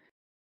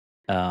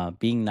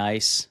 Being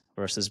nice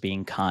versus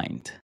being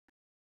kind.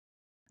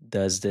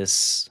 Does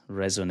this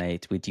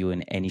resonate with you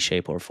in any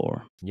shape or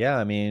form? Yeah,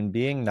 I mean,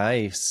 being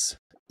nice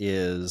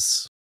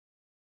is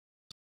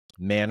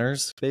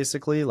manners,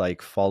 basically,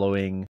 like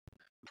following,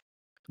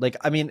 like,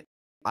 I mean,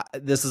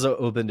 this is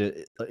open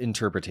to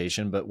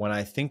interpretation, but when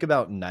I think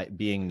about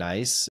being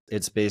nice,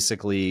 it's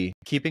basically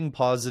keeping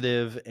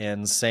positive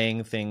and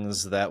saying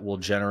things that will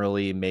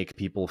generally make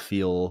people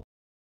feel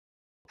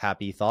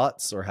happy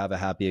thoughts or have a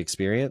happy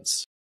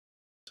experience.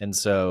 And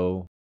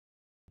so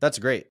that's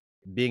great.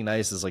 Being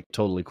nice is like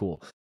totally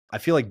cool. I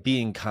feel like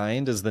being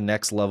kind is the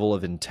next level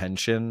of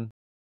intention,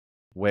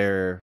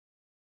 where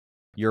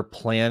you're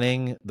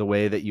planning the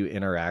way that you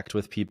interact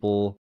with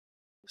people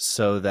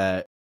so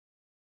that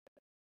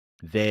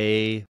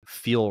they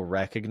feel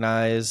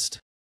recognized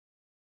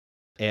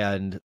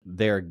and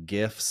their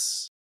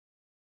gifts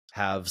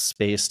have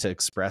space to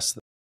express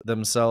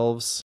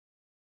themselves,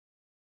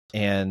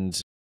 and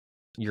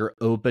you're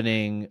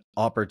opening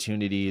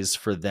opportunities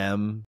for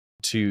them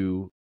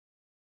to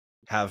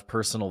have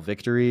personal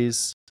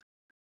victories.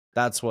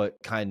 That's what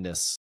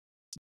kindness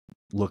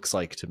looks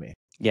like to me.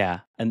 Yeah,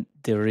 and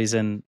the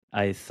reason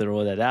I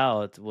throw that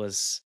out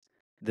was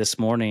this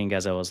morning,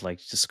 as I was like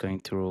just going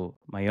through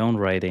my own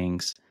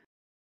writings,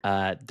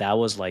 that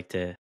was like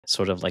the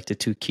sort of like the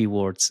 2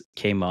 keywords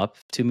came up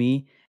to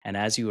me. And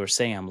as you were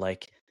saying, I'm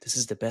like, this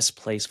is the best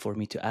place for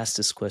me to ask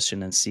this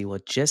question and see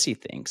what Jesse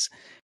thinks,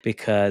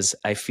 because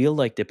I feel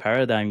like the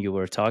paradigm you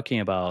were talking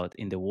about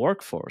in the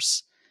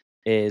workforce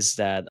is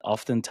that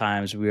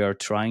oftentimes we are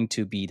trying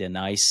to be the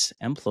nice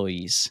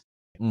employees.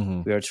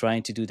 Mm-hmm. We are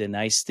trying to do the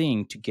nice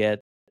thing to get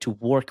to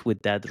work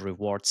with that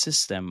reward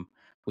system,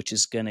 which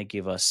is going to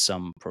give us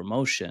some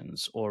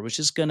promotions, or which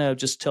is going to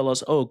just tell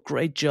us, oh,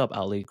 great job,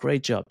 Ali,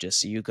 great job,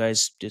 Jesse, you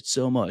guys did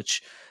so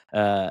much.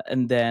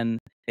 And then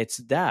it's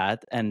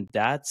that, and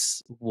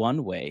that's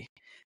one way.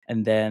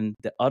 And then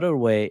the other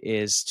way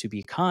is to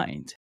be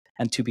kind.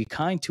 And to be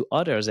kind to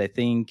others, I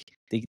think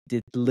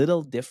the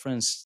little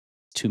difference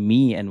to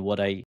me and what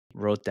I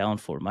wrote down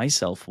for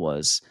myself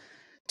was,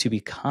 to be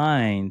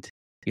kind,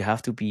 you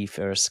have to be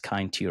first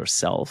kind to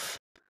yourself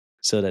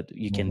so that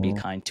you can be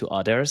kind to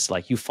others.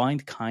 Like, you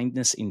find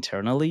kindness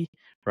internally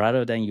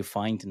rather than you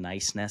find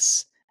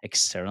niceness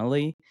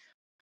externally.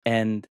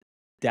 And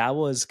that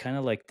was kind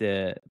of like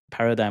the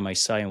paradigm I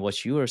saw in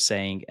what you were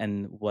saying.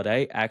 And what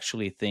I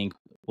actually think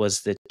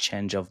was the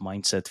change of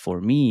mindset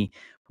for me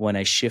when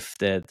I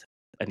shifted,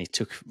 and it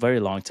took a very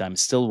long time,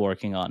 still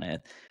working on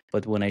it.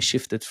 But when I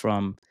shifted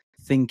from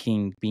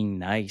thinking being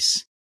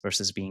nice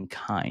versus being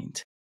kind,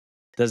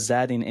 does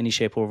that in any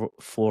shape or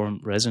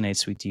form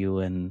resonates with you,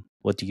 and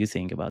what do you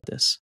think about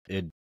this?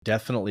 It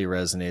definitely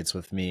resonates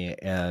with me.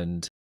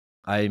 And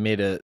I made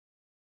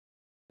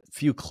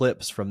few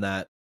clips from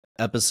that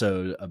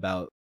episode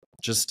about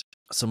just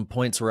some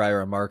points where I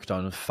remarked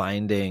on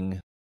finding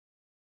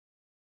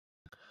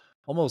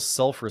almost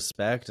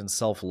self-respect and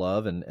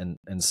self-love and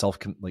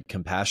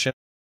compassion.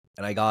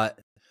 And I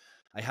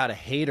had a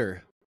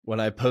hater when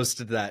I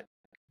posted that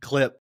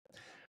clip.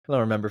 I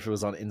don't remember if it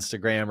was on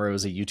Instagram or it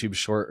was a YouTube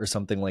short or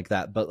something like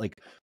that. But like,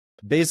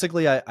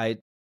 basically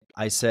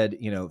I said,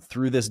 you know,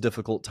 through this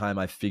difficult time,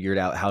 I figured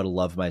out how to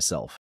love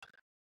myself.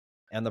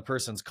 And the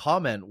person's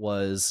comment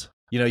was,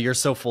 you know, you're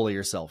so full of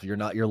yourself. Your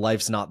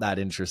life's not that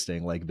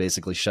interesting. Like,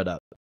 basically shut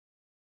up.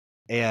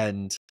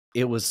 And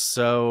it was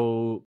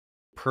so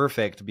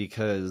perfect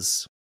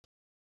because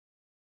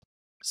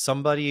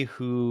somebody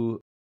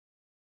who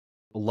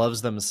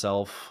loves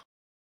themselves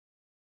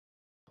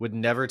would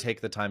never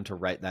take the time to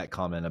write that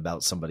comment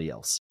about somebody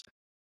else.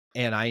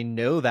 And I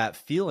know that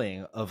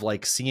feeling of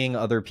like seeing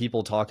other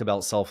people talk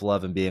about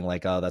self-love and being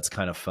like, oh, that's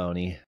kind of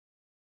phony.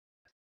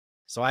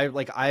 So I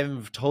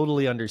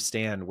totally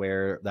understand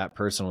where that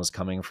person was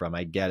coming from.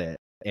 I get it.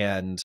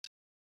 And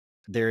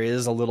there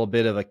is a little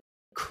bit of a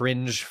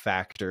cringe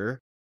factor.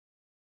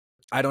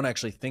 I don't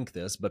actually think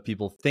this, but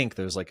people think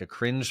there's like a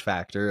cringe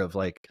factor of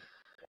like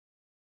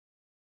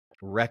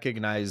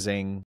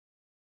recognizing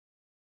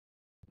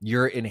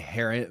your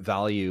inherent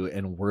value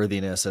and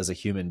worthiness as a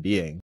human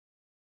being.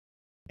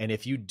 And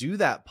if you do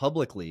that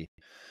publicly,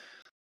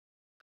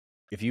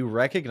 if you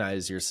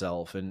recognize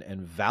yourself and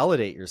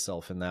validate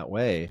yourself in that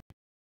way,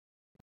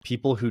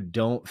 people who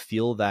don't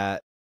feel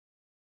that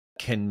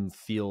can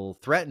feel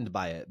threatened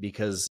by it,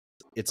 because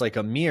it's like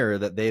a mirror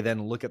that they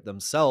then look at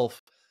themselves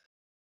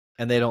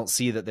and they don't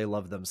see that they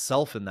love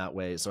themselves in that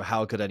way. So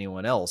how could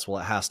anyone else?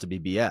 Well, it has to be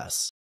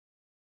BS.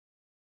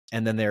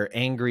 And then they're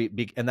angry,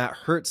 and that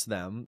hurts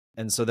them.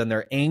 And so then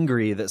they're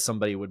angry that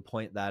somebody would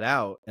point that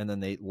out, and then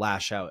they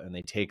lash out and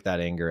they take that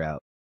anger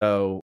out.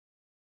 So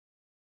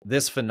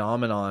this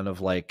phenomenon of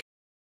like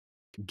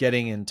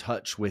getting in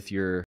touch with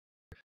your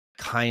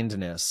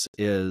kindness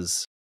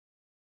is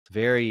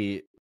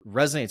very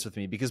resonates with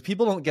me, because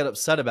people don't get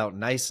upset about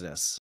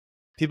niceness.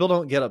 People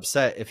don't get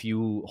upset if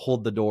you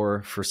hold the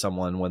door for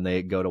someone when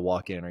they go to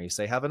walk in, or you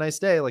say, have a nice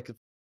day. Like,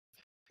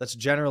 that's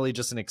generally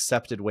just an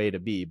accepted way to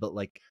be. But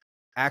like,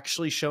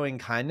 actually showing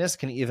kindness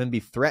can even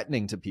be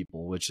threatening to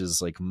people, which is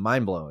like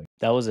mind-blowing.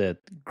 That was a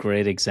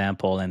great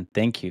example, and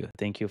thank you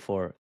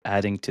for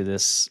adding to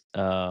this.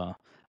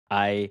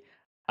 I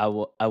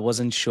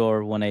wasn't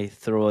sure when I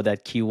throw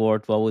that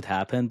keyword what would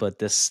happen, but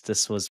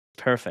this was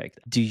perfect.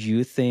 Do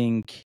you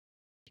think,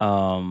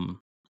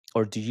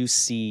 or do you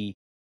see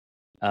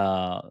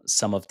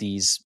some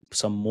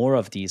more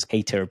of these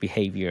hater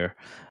behavior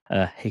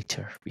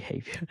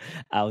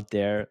out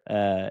there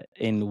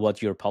in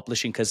what you're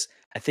publishing? Because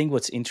I think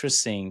what's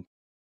interesting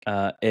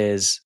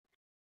is,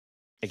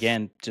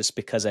 again, just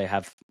because I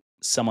have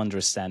some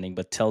understanding,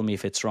 but tell me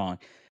if it's wrong,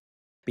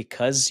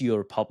 because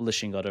you're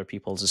publishing other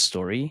people's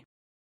story,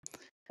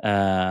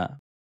 parts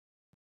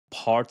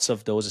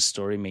of those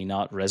story may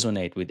not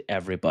resonate with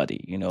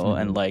everybody, you know.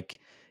 And like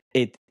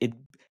it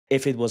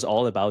if it was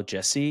all about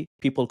Jesse,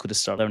 people could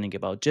start learning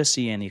about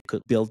Jesse, and it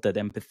could build that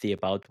empathy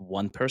about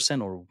one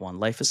person or one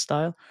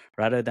lifestyle,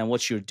 rather than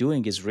what you're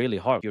doing is really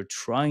hard. You're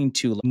trying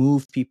to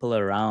move people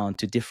around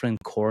to different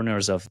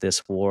corners of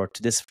this world,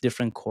 to this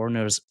different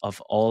corners of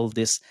all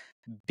this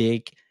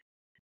big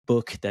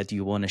book that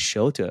you want to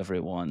show to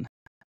everyone.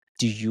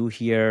 Do you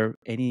hear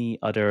any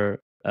other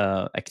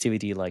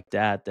activity like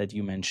that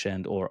you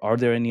mentioned, or are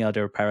there any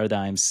other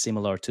paradigms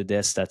similar to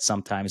this that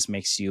sometimes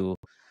makes you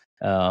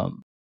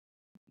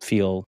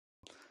feel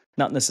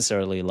not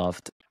necessarily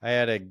loved? I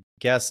had a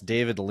guest,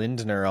 David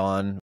Lindner,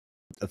 on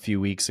a few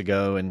weeks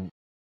ago, and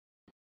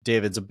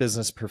David's a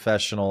business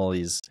professional.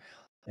 He's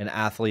an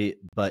athlete,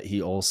 but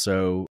he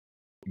also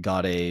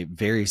got a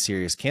very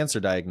serious cancer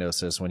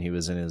diagnosis when he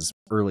was in his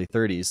early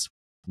 30s,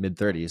 mid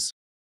 30s,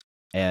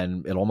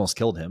 and it almost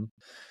killed him.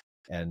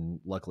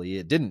 And luckily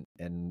it didn't.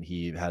 And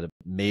he had a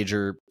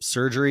major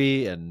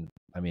surgery, and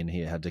I mean, he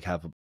had to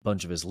have a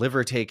bunch of his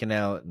liver taken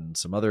out and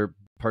some other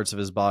parts of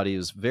his body. It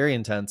was very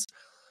intense,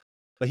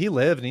 but he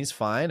lived and he's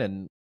fine.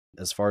 And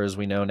as far as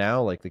we know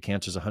now, like, the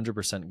cancer's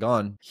 100%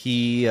 gone.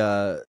 He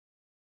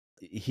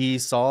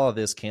saw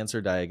this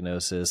cancer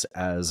diagnosis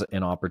as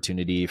an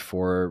opportunity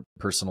for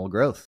personal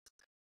growth,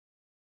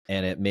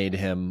 and it made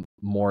him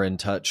more in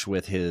touch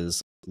with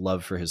his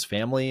love for his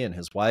family and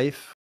his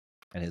wife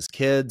and his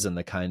kids and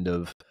the kind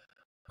of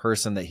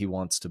person that he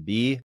wants to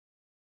be.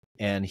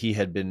 And he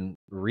had been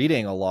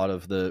reading a lot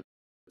of the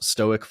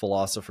Stoic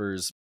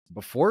philosophers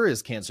before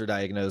his cancer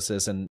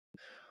diagnosis, and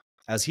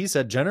as he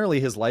said, generally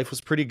his life was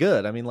pretty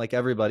good. I mean, like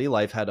everybody,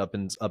 life had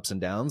ups and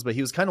downs, but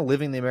he was kind of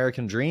living the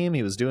American dream.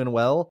 He was doing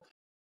well.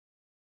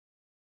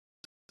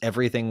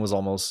 Everything was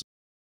almost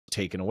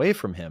taken away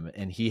from him,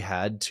 and he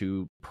had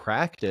to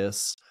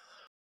practice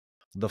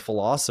the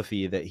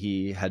philosophy that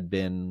he had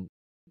been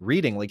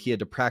reading. Like, he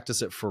had to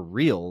practice it for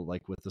real,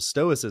 like with the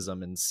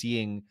Stoicism, and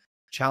seeing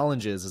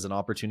challenges as an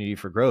opportunity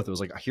for growth. It was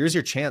like, here's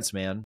your chance,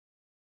 man.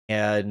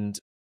 And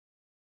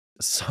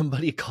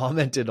somebody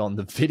commented on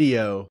the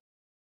video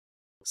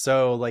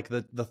So like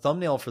the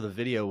thumbnail for the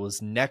video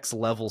was next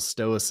level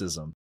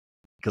stoicism.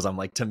 Because I'm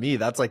like, to me,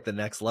 that's like the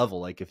next level.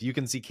 Like if you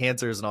can see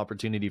cancer as an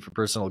opportunity for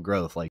personal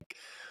growth, like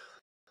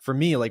for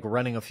me, like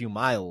running a few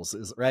miles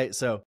is right.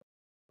 So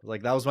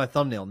like that was my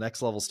thumbnail,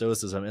 next level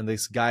stoicism. And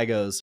this guy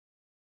goes,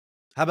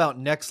 how about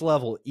next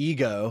level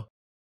ego?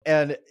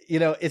 And you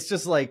know, it's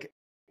just like,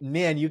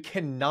 man, you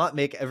cannot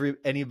make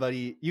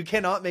everybody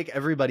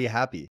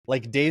happy.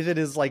 Like David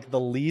is like the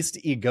least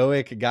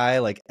egoic guy.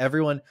 Like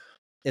everyone,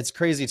 it's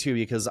crazy too,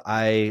 because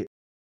when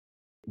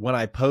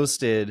I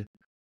posted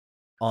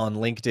on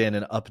LinkedIn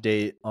an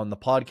update on the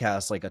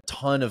podcast, like a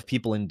ton of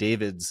people in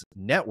David's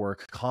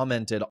network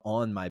commented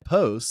on my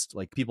post,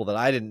 like people that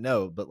I didn't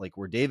know, but like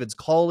were David's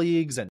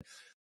colleagues and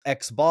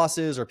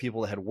ex-bosses or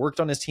people that had worked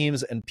on his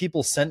teams. And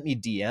people sent me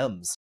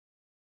DMs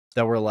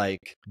that were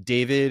like,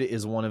 David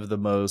is one of the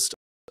most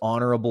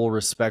honorable,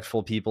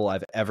 respectful people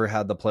I've ever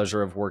had the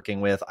pleasure of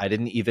working with. I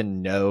didn't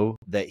even know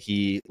that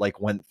he like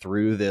went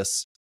through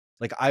this.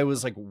 Like I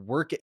was like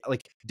working,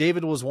 like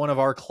David was one of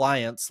our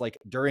clients, like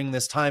during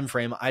this time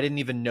frame. I didn't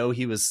even know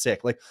he was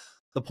sick. Like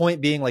the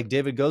point being, like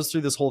David goes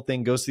through this whole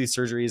thing, goes through these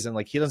surgeries, and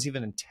like he doesn't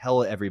even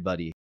tell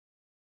everybody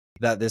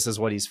that this is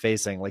what he's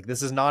facing. Like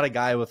this is not a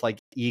guy with like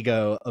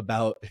ego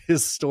about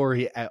his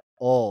story at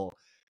all.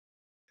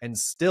 And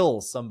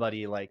still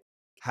somebody like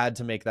had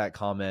to make that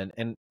comment.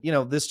 And you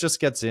know, this just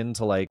gets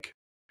into like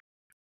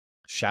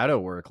shadow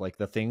work. Like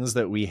the things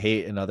that we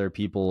hate in other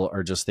people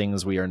are just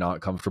things we are not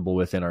comfortable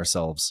with in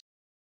ourselves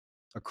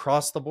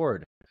across the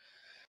board.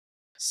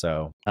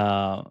 So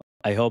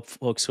I hope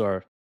folks who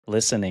are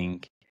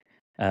listening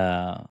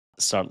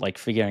start like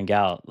figuring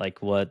out like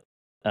what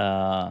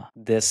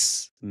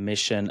this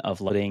mission of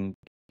letting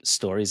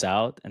stories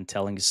out and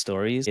telling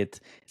stories,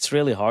 it's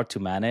really hard to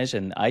manage,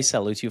 and I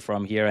salute you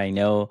from here. I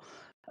know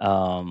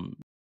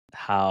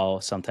how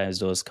sometimes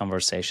those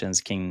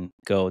conversations can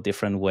go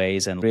different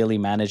ways, and really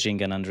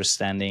managing and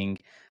understanding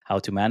how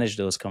to manage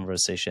those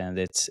conversations,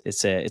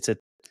 it's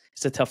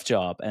a tough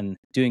job, and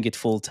doing it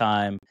full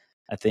time,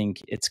 I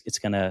think it's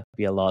gonna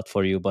be a lot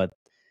for you. But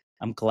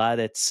I'm glad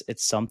it's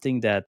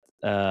something that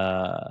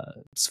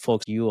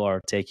folks, you are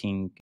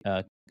taking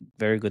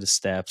very good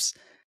steps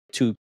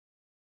to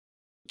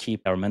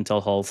keep our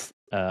mental health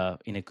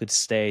in a good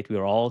state.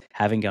 We're all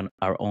having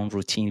our own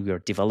routine. We are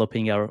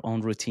developing our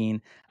own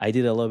routine. I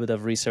did a little bit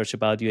of research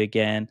about you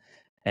again,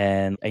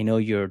 and I know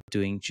you're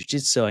doing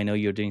jiu-jitsu. I know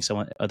you're doing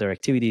some other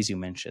activities. You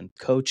mentioned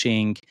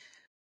coaching.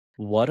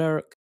 What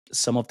are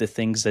some of the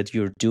things that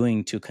you're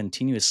doing to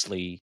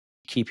continuously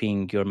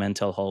keeping your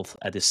mental health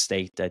at the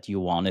state that you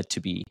want it to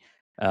be?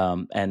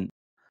 And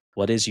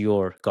what is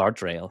your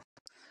guardrail,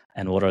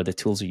 and what are the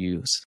tools you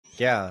use?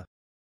 yeah.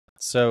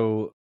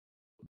 So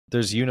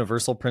there's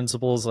universal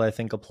principles that I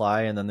think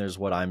apply, and then there's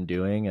what I'm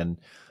doing. And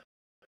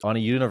on a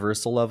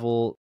universal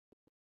level,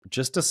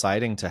 just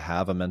deciding to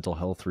have a mental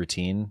health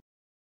routine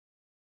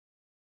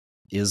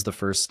is the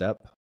first step,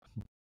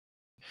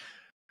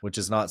 which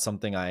is not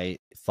something I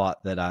thought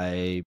that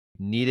I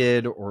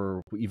needed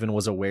or even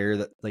was aware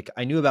that, like,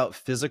 I knew about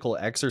physical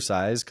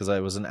exercise because I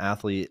was an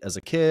athlete as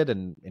a kid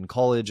and in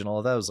college and all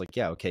of that. I was like,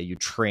 yeah, okay, you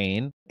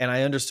train. And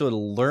I understood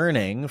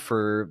learning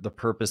for the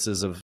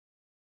purposes of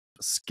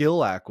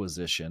skill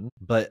acquisition,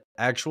 but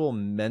actual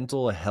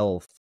mental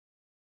health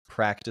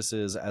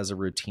practices as a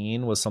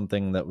routine was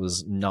something that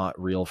was not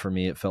real for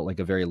me. It felt like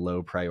a very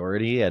low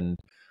priority, and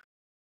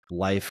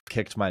life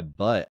kicked my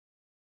butt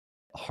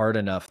hard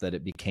enough that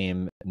it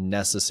became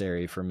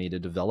necessary for me to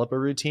develop a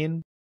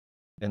routine.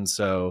 And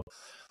so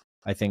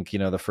I think, you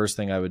know, the first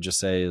thing I would just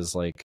say is,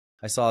 like,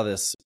 I saw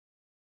this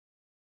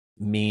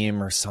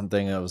meme or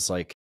something. It was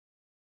like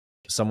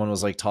someone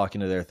was like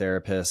talking to their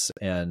therapist,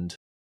 and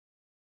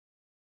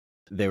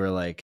they were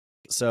like,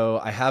 so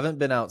I haven't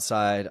been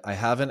outside, I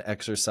haven't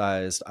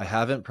exercised, I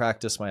haven't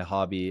practiced my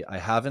hobby, I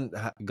haven't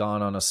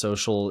gone on a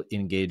social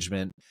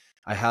engagement,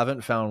 I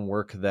haven't found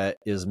work that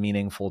is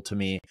meaningful to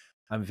me.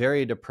 I'm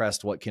very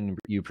depressed. What can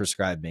you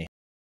prescribe me?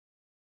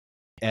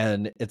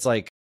 And it's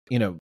like, you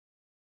know,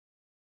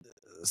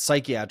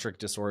 psychiatric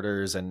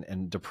disorders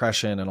and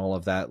depression and all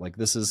of that. Like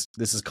this is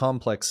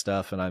complex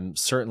stuff, and I'm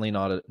certainly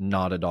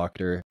not a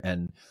doctor.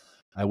 And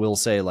I will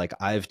say, like,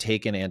 I've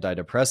taken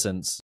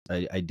antidepressants.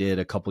 I did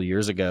a couple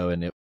years ago,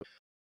 and it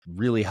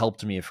really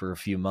helped me for a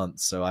few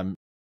months. So I'm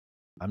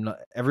not,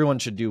 everyone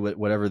should do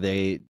whatever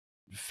they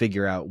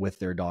figure out with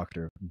their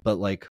doctor. But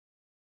like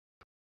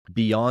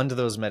beyond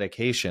those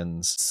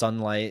medications,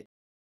 sunlight,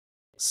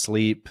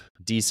 sleep,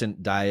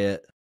 decent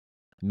diet,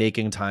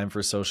 making time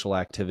for social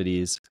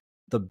activities,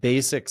 the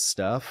basic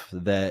stuff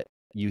that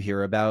you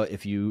hear about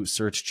if you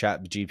search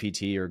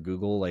ChatGPT or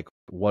Google, like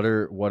what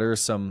are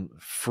some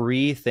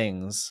free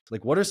things?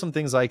 Like what are some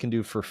things I can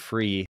do for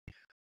free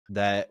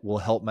that will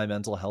help my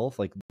mental health?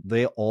 Like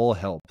they all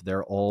help.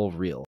 They're all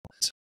real.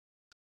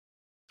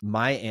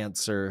 My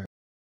answer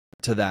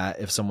to that,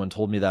 if someone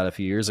told me that a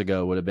few years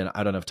ago, would have been,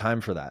 I don't have time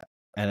for that.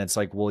 And it's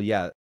like, well,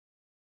 yeah,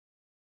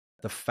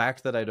 the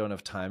fact that I don't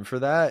have time for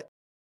that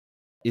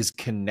is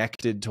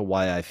connected to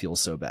why I feel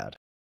so bad.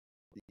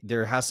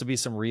 there has to be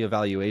some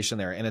reevaluation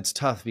there. And it's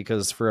tough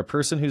because for a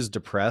person who's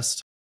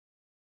depressed,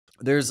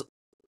 there's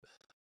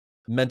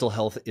mental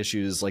health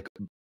issues like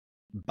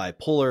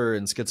bipolar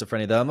and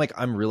schizophrenia that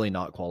I'm really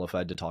not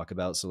qualified to talk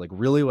about. So like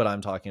really what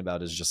I'm talking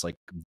about is just like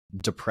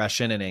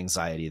depression and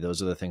anxiety.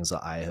 Those are the things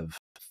that I have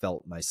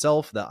felt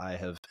myself, that I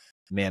have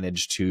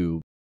managed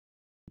to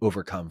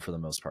overcome for the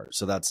most part.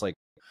 So that's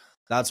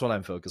what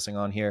I'm focusing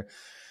on here.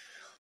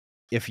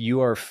 If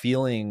you are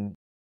feeling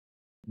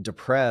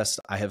depressed,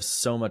 I have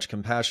so much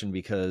compassion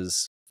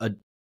because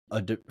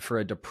for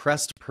a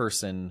depressed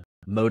person,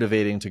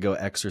 motivating to go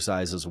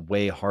exercise is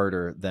way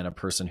harder than a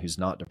person who's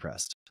not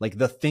depressed. Like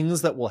the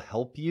things that will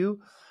help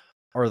you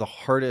are the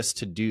hardest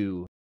to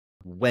do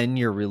when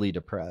you're really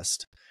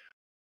depressed.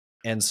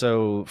 And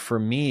so for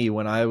me,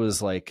 when I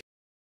was like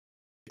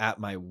at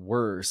my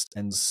worst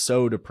and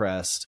so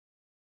depressed,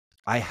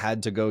 I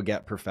had to go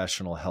get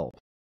professional help.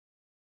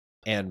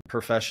 And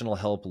professional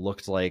help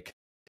looked like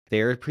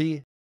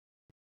therapy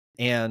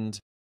and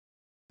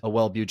a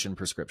Wellbutrin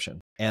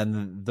prescription.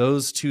 And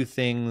those two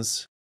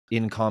things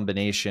in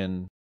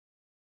combination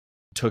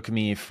took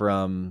me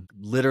from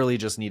literally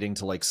just needing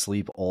to like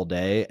sleep all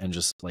day and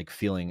just like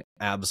feeling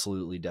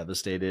absolutely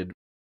devastated.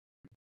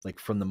 Like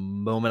from the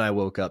moment I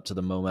woke up to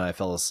the moment I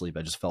fell asleep,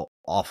 I just felt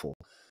awful.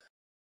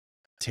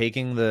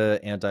 Taking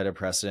the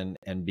antidepressant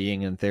and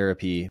being in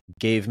therapy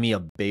gave me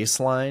a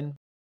baseline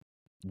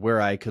where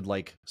I could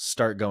like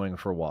start going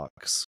for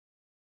walks.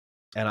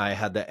 And I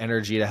had the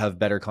energy to have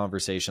better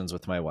conversations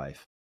with my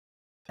wife.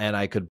 And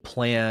I could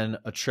plan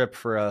a trip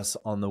for us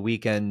on the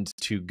weekend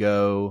to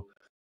go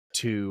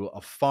to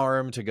a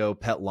farm to go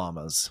pet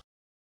llamas.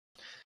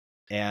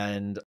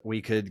 And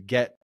we could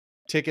get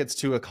tickets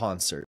to a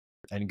concert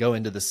and go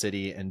into the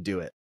city and do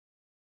it.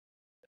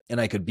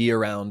 And I could be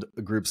around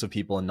groups of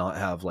people and not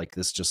have like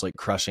this just like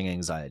crushing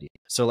anxiety.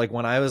 So like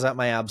when I was at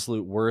my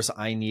absolute worst,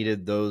 I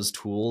needed those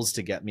tools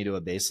to get me to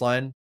a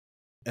baseline.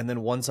 And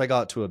then once I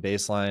got to a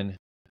baseline,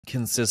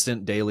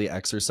 consistent daily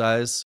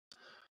exercise.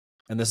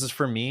 And this is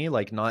for me,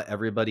 like not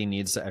everybody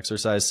needs to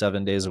exercise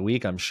 7 days a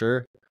week, I'm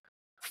sure.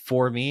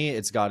 For me,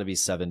 it's got to be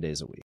 7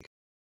 days a week.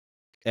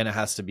 And it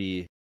has to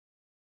be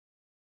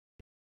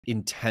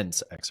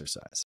intense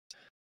exercise.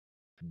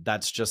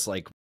 That's just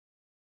like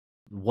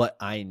what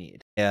I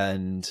need.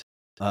 And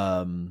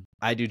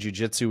I do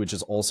jiu-jitsu, which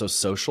is also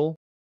social.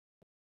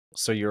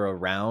 So you're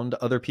around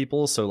other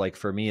people. So like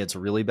for me, it's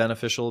really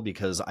beneficial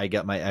because I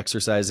get my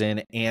exercise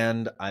in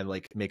and I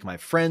like make my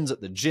friends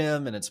at the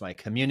gym and it's my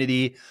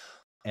community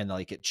and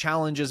like it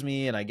challenges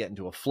me and I get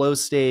into a flow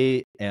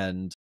state.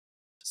 And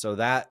so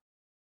that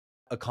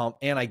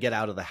and I get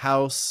out of the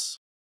house.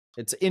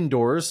 It's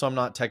indoors, so I'm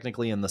not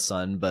technically in the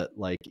sun, but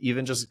like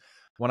even just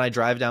when I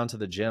drive down to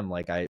the gym,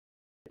 like I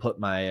put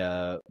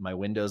my my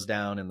windows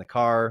down in the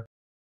car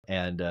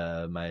and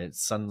my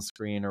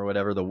sunscreen or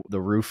whatever,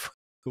 the roof,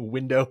 the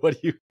window,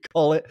 what do you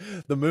call it?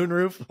 The moon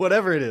roof,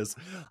 whatever it is.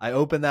 I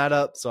open that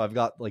up so I've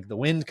got like the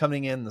wind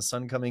coming in, the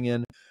sun coming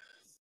in,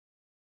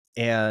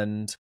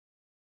 and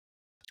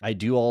I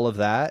do all of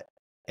that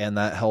and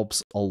that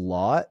helps a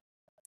lot.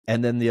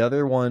 And then the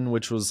other one,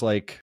 which was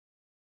like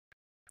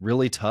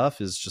really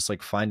tough, is just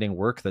like finding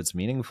work that's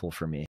meaningful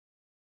for me.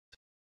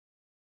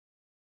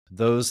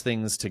 Those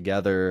things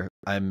together,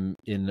 I'm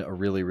in a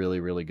really, really,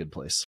 really good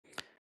place.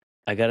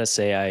 I gotta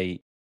say, I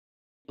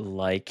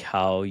like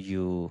how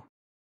you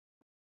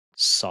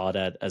saw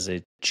that as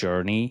a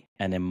journey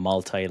and a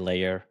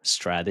multi-layer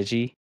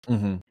strategy,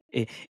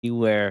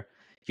 where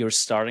you're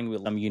starting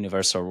with some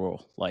universal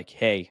rule, like,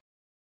 hey,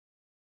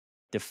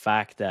 the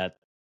fact that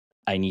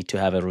I need to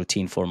have a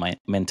routine for my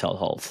mental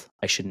health,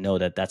 I should know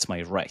that that's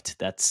my right.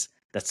 That's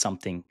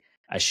something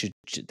I should.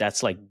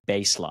 That's like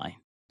baseline.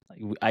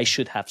 Like, I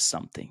should have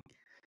something.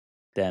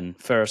 Then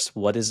first,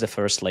 what is the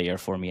first layer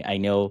for me? I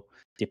know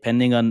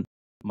depending on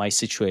my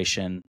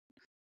situation,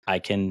 I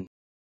can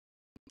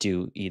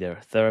do either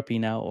therapy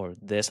now or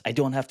this. I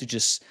don't have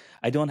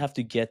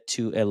to get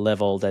to a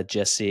level that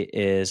Jesse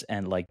is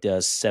and like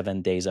does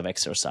 7 days of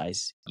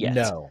exercise yet.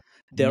 No.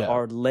 There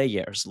are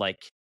layers.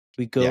 Like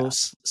we go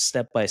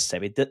step by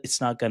step.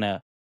 It's not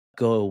gonna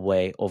go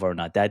away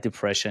overnight. That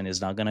depression is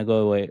not gonna go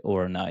away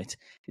overnight.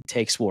 It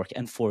takes work,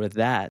 and for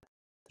that,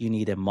 you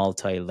need a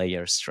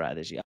multi-layer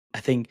strategy. I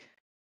think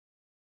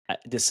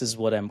this is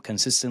what I'm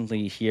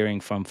consistently hearing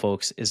from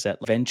folks, is that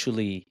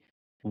eventually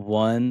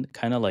one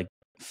kind of like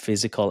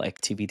physical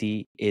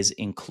activity is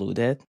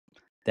included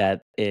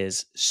that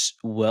is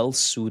well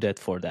suited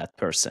for that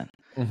person.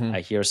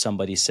 I hear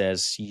somebody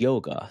says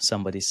yoga,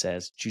 somebody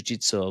says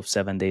jiu-jitsu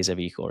 7 days a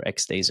week or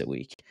X days a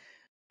week.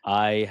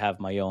 I have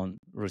my own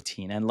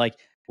routine. And like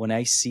when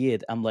I see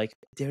it, I'm like,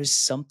 there's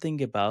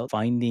something about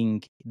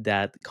finding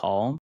that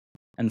calm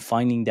and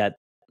finding that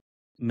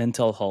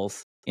mental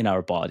health in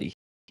our body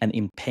and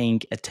in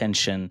paying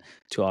attention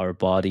to our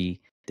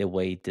body the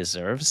way it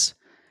deserves.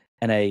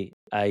 And I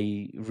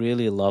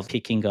really love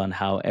picking on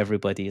how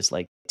everybody is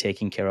like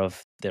taking care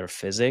of their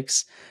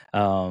physics.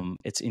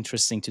 It's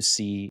interesting to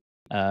see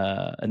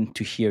and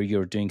to hear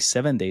you're doing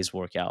 7 days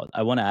workout.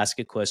 I want to ask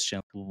a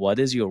question. What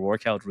is your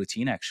workout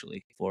routine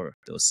actually for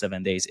those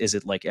 7 days? Is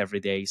it like every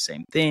day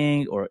same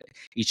thing, or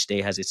each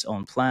day has its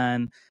own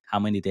plan? How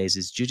many days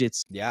is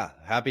jiu-jitsu? Yeah,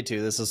 happy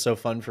to. This is so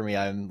fun for me.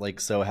 I'm like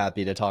so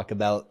happy to talk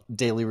about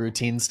daily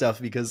routine stuff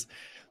because,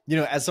 you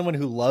know, as someone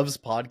who loves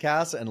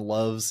podcasts and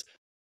loves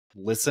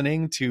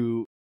listening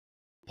to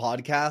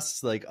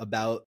podcasts like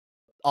about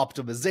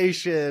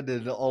optimization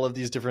and all of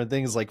these different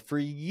things, like for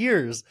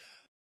years,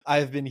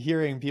 I've been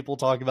hearing people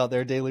talk about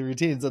their daily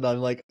routines and I'm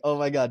like, oh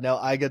my God, now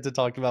I get to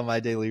talk about my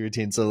daily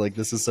routine. So like,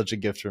 this is such a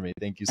gift for me.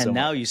 Thank you so And much.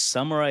 now you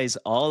summarize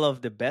all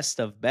of the best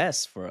of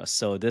best for us.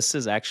 So this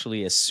is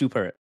actually a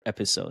super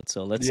episode.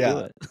 So let's do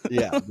it.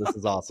 Yeah, this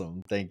is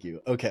awesome. Thank you.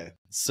 Okay.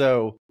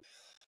 So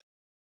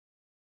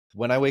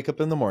when I wake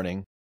up in the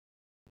morning,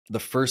 the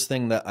first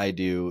thing that I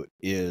do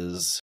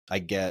is I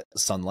get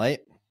sunlight.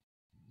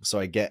 So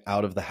I get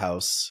out of the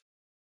house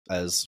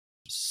as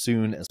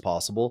soon as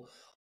possible.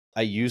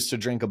 I used to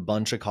drink a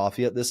bunch of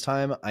coffee at this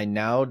time. I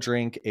now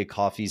drink a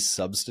coffee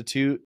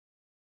substitute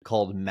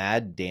called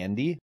Mad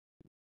Dandy,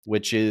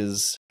 which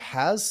has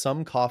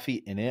some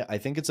coffee in it. I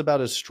think it's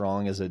about as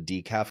strong as a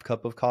decaf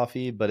cup of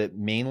coffee, but it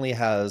mainly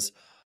has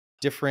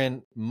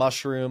different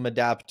mushroom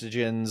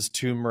adaptogens,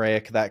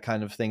 turmeric, that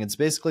kind of thing. It's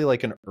basically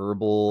like an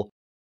herbal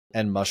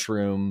and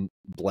mushroom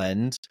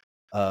blend.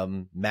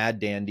 Mad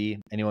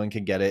Dandy, anyone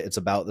can get it. It's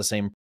about the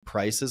same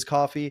price as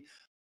coffee.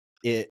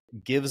 It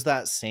gives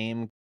that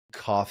same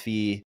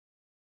coffee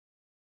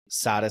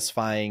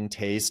satisfying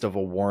taste of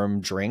a warm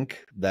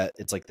drink, that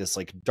it's like this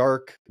like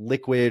dark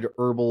liquid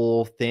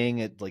herbal thing.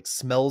 It like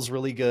smells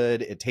really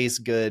good, it tastes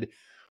good,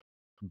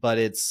 but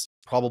it's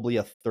probably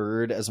a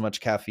third as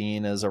much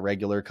caffeine as a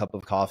regular cup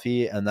of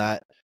coffee, and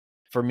that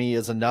for me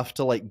is enough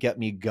to like get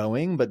me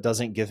going, but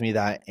doesn't give me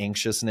that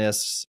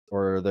anxiousness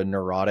or the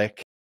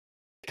neurotic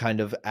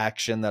kind of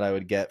action that I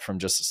would get from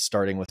just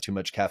starting with too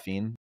much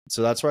caffeine.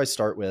 So that's where I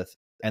start with,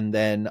 and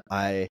then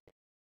I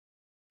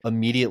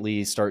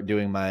immediately start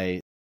doing my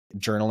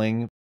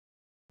journaling,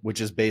 which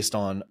is based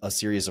on a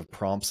series of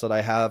prompts that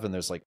I have, and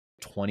there's like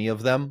 20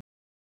 of them.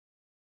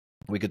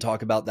 We could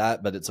talk about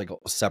that, but it's like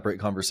a separate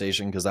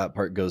conversation because that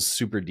part goes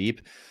super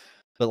deep.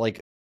 But like,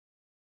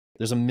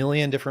 there's a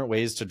million different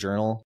ways to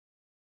journal.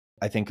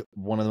 I think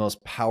one of the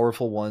most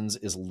powerful ones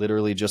is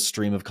literally just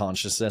stream of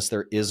consciousness.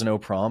 There is no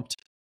prompt.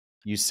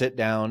 You sit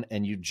down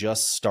and you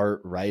just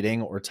start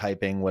writing or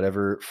typing,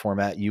 whatever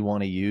format you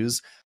want to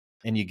use,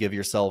 and you give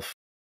yourself,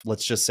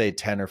 let's just say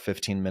 10 or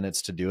 15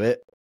 minutes to do it.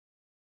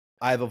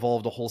 I've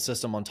evolved a whole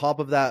system on top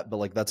of that, but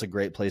like that's a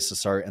great place to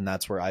start. And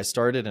that's where I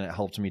started, and it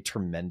helped me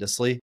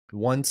tremendously.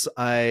 Once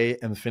I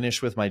am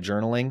finished with my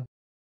journaling,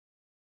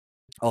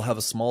 I'll have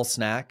a small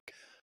snack.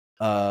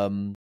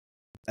 And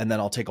then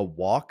I'll take a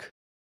walk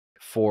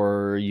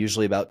for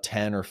usually about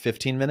 10 or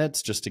 15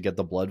 minutes just to get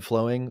the blood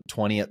flowing,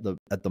 20 at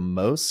the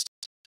most.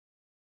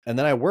 And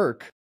then I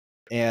work.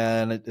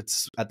 And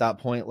it's at that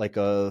point like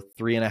a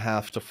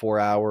 3.5 to 4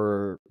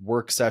 hour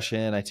work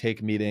session. I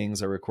take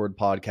meetings, I record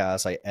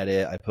podcasts, I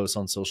edit, I post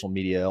on social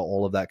media,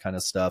 all of that kind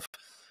of stuff.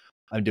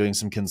 I'm doing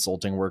some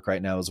consulting work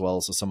right now as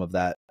well, so some of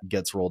that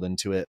gets rolled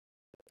into it.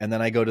 And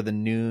then I go to the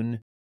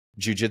noon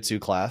jiu-jitsu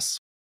class,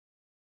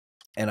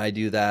 and I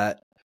do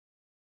that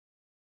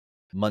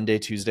Monday,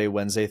 Tuesday,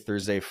 Wednesday,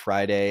 Thursday,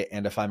 Friday.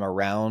 And if I'm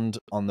around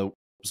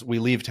we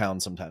leave town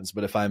sometimes,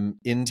 but if I'm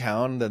in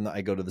town, then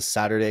I go to the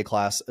Saturday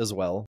class as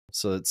well.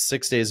 So it's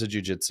 6 days of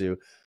jiu-jitsu.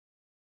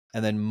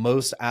 And then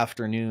most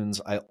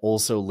afternoons, I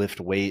also lift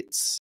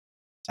weights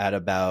at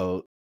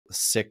about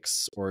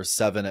 6 or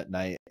 7 at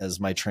night as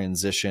my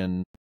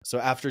transition. So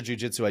after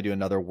jiu-jitsu, I do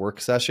another work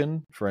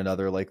session for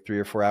another like 3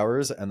 or 4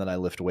 hours, and then I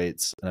lift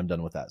weights and I'm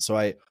done with that. So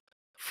I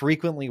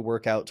frequently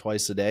work out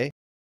twice a day.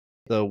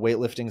 The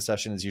weightlifting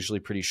session is usually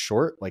pretty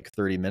short, like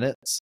 30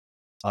 minutes.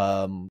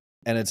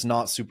 And it's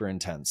not super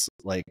intense.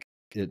 Like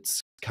it's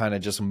kind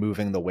of just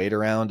moving the weight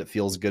around. It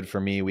feels good for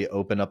me. We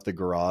open up the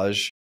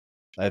garage.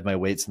 I have my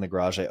weights in the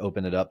garage. I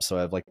open it up so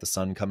I have like the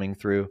sun coming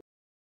through,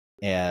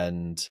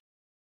 and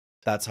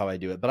that's how I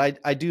do it. But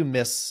I do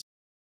miss,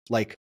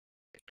 like,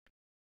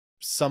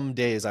 some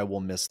days I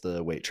will miss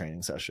the weight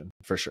training session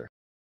for sure.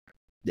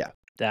 Yeah.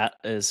 That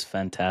is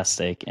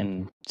fantastic.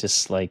 And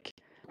just like,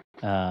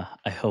 I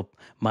hope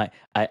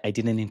I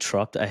didn't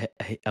interrupt.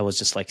 I was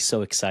just like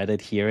so excited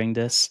hearing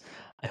this.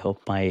 I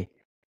hope my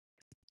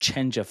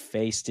change of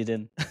face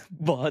didn't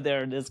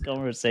bother this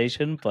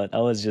conversation, but I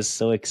was just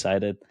so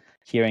excited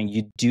hearing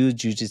you do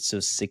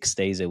jujitsu 6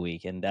 days a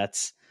week, and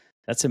that's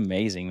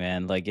amazing,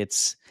 man. Like,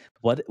 it's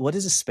what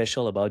is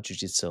special about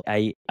jujitsu?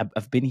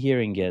 I've been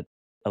hearing it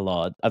a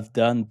lot. I've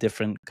done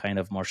different kind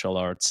of martial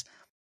arts,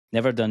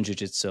 never done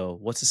jujitsu.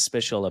 What's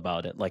special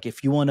about it? Like,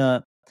 if you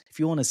wanna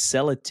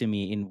sell it to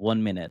me in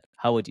 1 minute,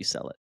 how would you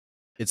sell it?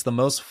 It's the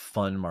most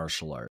fun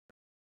martial art.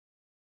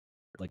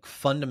 Like,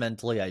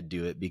 fundamentally, I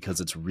do it because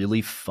it's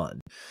really fun.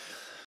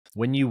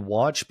 When you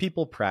watch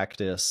people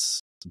practice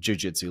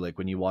jiu-jitsu, like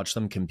when you watch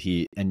them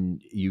compete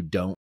and you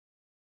don't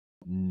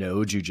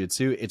know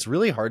jiu-jitsu, it's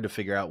really hard to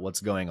figure out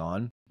what's going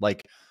on.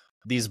 Like,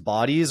 these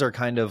bodies are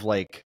kind of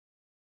like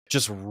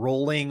just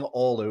rolling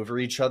all over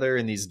each other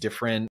in these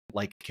different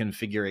like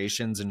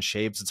configurations and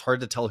shapes. It's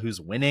hard to tell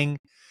who's winning.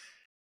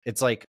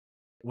 It's like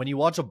when you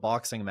watch a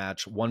boxing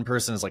match, one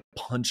person is like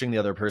punching the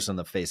other person in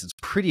the face. It's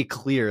pretty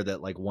clear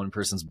that like one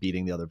person's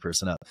beating the other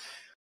person up.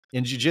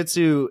 In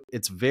jiu-jitsu,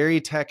 it's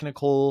very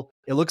technical.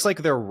 It looks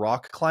like they're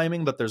rock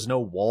climbing, but there's no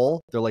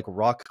wall. They're like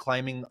rock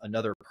climbing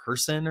another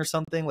person or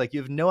something. Like you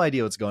have no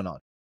idea what's going on.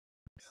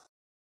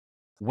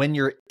 When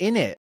you're in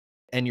it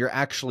and you're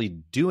actually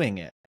doing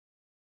it,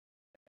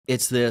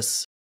 it's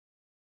this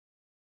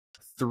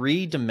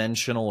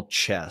three-dimensional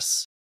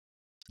chess.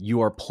 You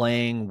are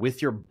playing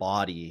with your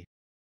body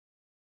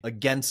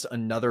against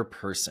another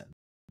person.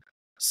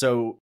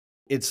 So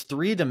it's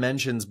 3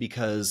 dimensions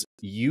because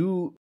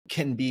you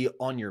can be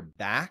on your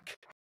back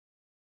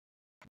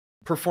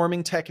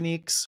performing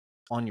techniques,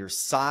 on your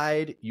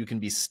side, you can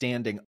be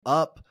standing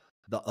up,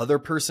 the other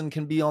person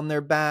can be on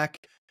their back,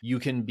 you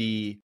can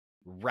be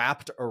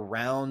wrapped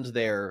around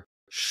their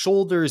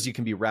shoulders, you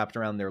can be wrapped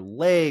around their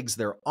legs,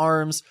 their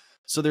arms.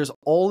 So there's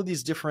all of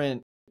these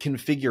different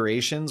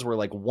configurations where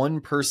like one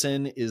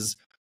person is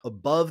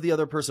above the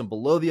other person,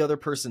 below the other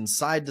person,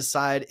 side to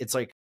side. It's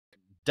like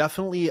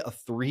definitely a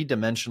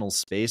 3-dimensional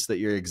space that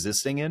you're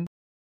existing in.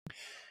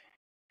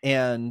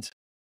 And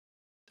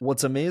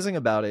what's amazing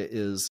about it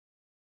is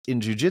in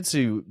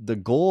jiu-jitsu, the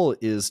goal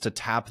is to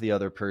tap the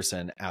other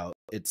person out.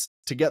 It's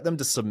to get them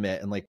to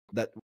submit, and like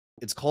that,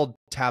 it's called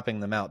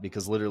tapping them out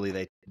because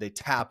literally they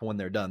tap when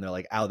they're done. They're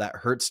like, ow, that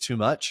hurts too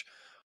much,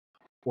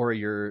 or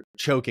you're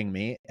choking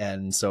me,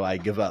 and so I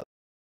give up.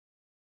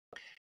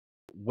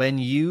 When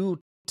you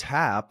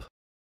tap,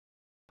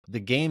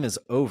 the game is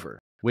over,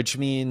 which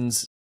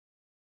means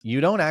you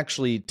don't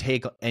actually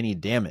take any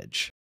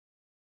damage.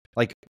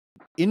 Like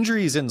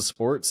injuries in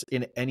sports,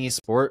 in any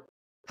sport,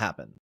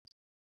 happen.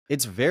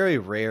 It's very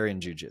rare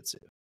in jiu-jitsu.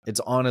 It's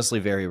honestly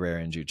very rare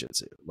in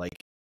jiu-jitsu. Like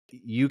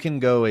you can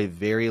go a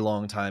very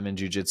long time in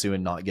jiu-jitsu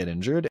and not get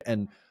injured.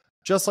 And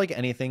just like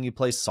anything, you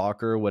play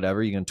soccer,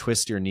 whatever, you can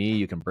twist your knee,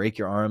 you can break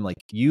your arm. Like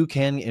you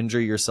can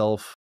injure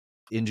yourself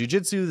in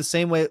jiu-jitsu the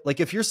same way. Like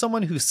if you're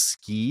someone who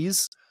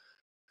skis,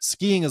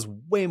 skiing is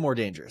way more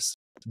dangerous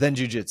than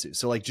jiu-jitsu.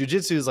 So like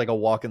jiu-jitsu is like a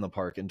walk in the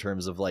park in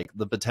terms of like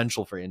the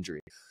potential for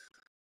injury.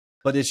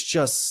 But it's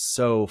just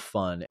so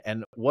fun.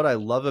 And what I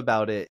love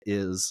about it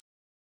is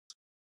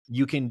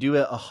you can do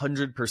it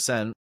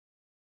 100%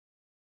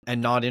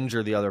 and not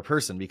injure the other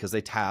person because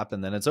they tap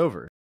and then it's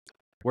over.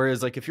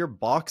 Whereas like if you're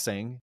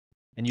boxing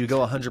and you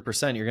go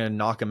 100%, you're going to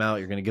knock them out.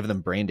 You're going to give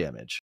them brain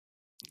damage.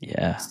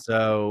 Yeah.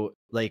 So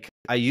like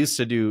I used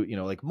to do, you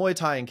know, like Muay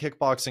Thai and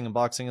kickboxing and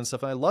boxing and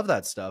stuff. And I love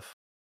that stuff.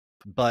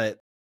 But,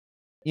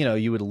 you know,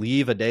 you would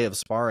leave a day of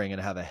sparring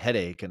and have a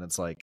headache. And it's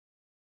like,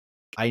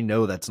 I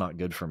know that's not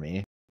good for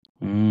me.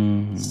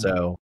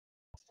 So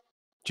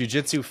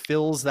jiu-jitsu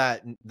fills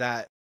that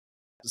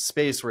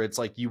space where it's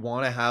like you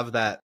want to have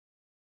that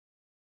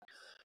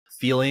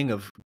feeling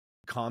of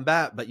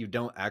combat, but you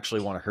don't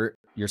actually want to hurt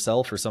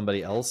yourself or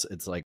somebody else.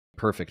 It's like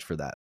perfect for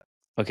that.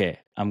 Okay,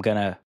 I'm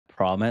gonna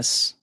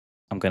promise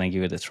I'm gonna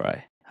give it a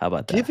try. How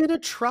about that? Give it a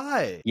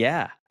try.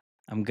 Yeah,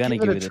 I'm gonna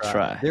give it a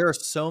try. There are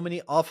so many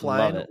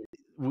offline.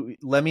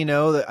 Let me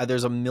know that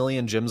there's a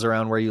million gyms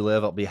around where you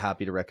live. I'll be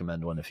happy to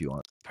recommend one if you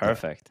want.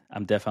 Perfect.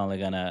 I'm definitely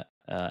gonna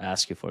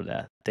ask you for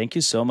that. Thank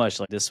you so much.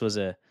 Like this was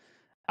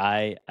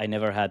I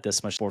never had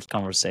this much sports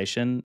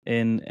conversation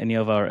in any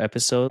of our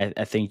episodes.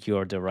 I think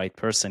you're the right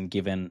person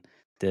given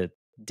the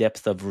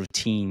depth of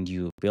routine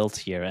you built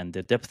here and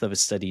the depth of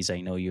studies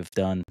I know you've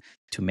done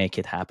to make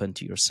it happen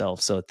to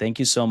yourself. So thank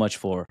you so much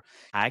for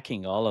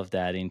hacking all of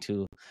that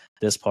into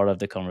this part of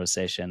the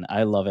conversation.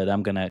 I love it.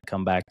 I'm going to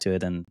come back to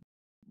it and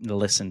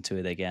listen to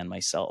it again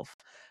myself.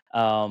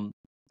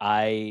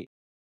 I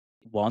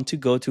want to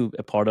go to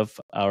a part of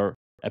our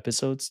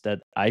episodes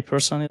that I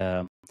personally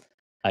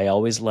I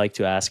always like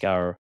to ask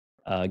our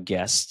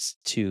guests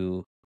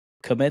to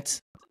commit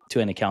to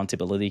an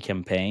accountability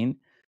campaign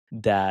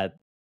that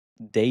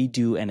they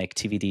do an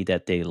activity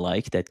that they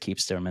like that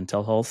keeps their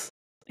mental health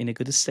in a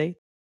good state.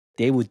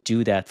 They would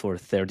do that for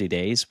 30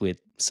 days with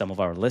some of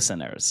our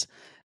listeners.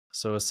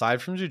 So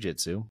aside from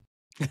jiu-jitsu,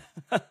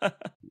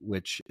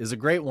 which is a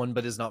great one,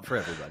 but is not for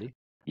everybody.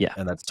 Yeah.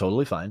 And that's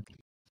totally fine.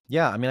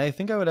 Yeah. I mean, I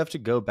think I would have to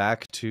go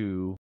back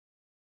to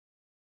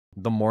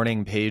the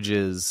morning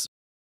pages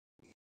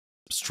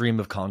stream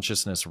of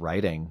consciousness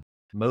writing.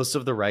 Most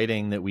of the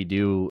writing that we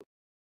do,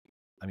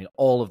 I mean,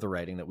 all of the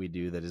writing that we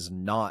do that is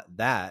not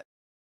that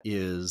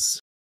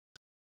is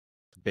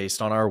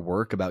based on our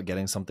work about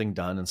getting something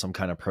done and some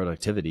kind of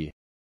productivity.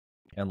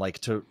 And like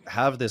to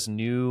have this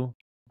new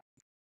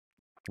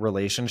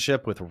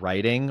relationship with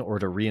writing, or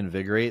to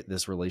reinvigorate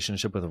this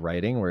relationship with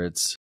writing where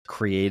it's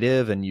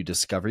creative and you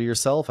discover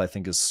yourself, I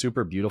think is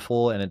super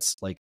beautiful. And it's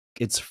like,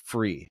 it's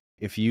free.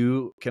 If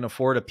you can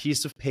afford a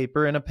piece of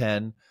paper and a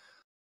pen,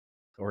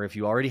 or if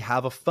you already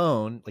have a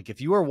phone, like if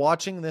you are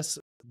watching this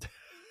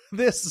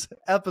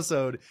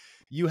episode,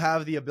 you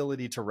have the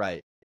ability to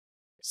write.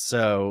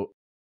 So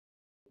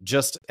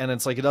and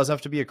it's like, it doesn't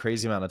have to be a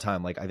crazy amount of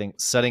time. Like I think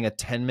setting a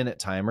 10-minute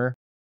timer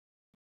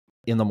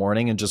in the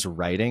morning and just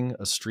writing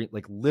a street,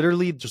 like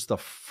literally just the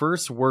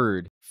first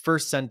word,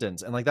 first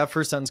sentence. And like that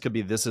first sentence could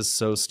be, this is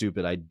so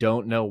stupid. I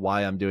don't know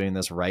why I'm doing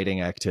this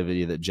writing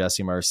activity that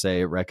Jesse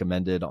Marseille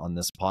recommended on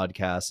this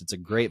podcast. It's a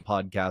great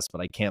podcast,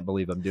 but I can't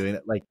believe I'm doing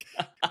it. Like,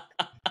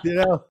 you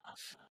know,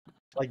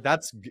 like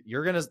that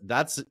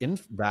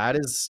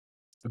is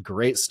a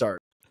great start.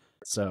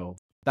 So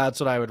that's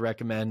what I would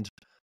recommend.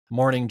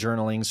 Morning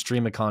journaling,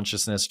 stream of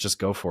consciousness, just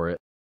go for it.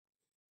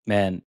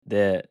 Man,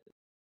 the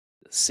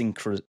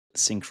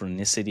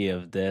synchronicity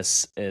of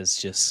this is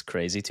just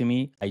crazy to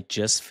me. I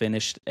just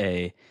finished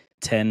a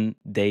 10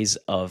 days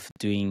of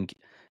doing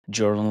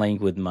journaling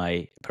with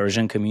my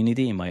Persian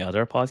community in my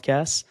other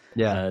podcasts.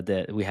 Yeah.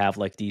 That we have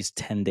like these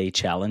 10-day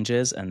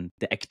challenges, and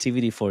the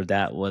activity for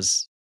that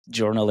was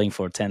journaling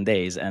for 10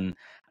 days. And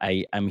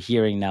I'm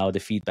hearing now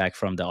the feedback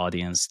from the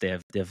audience.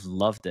 They've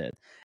loved it.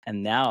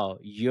 And now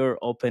you're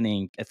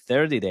opening a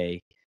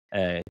 30-day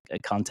a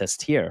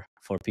contest here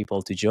for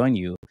people to join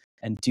you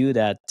and do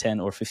that 10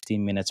 or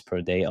 15 minutes per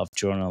day of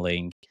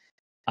journaling.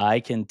 I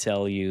can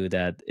tell you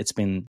that it's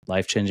been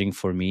life-changing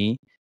for me.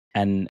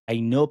 And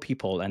I know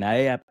people, and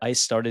I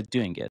started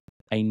doing it.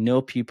 I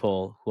know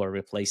people who are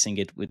replacing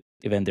it with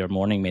even their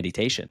morning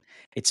meditation.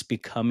 It's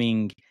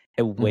becoming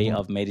a way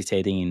of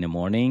meditating in the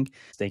morning.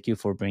 Thank you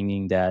for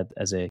bringing that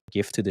as a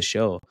gift to the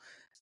show.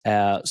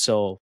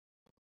 So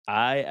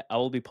I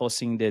will be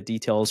posting the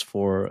details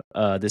for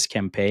this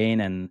campaign,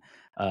 and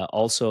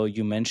also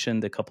you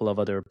mentioned a couple of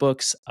other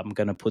books. I'm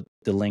gonna put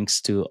the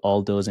links to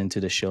all those into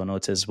the show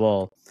notes as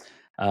well.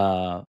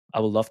 I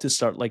would love to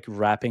start like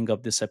wrapping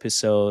up this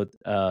episode.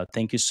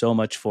 Thank you so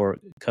much for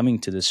coming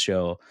to this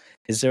show.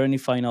 Is there any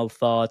final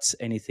thoughts?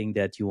 Anything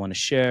that you want to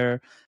share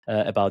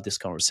about this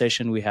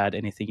conversation we had?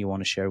 Anything you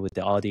want to share with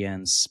the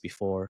audience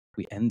before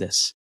we end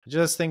this? I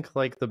just think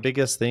like the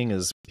biggest thing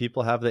is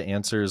people have the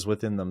answers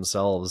within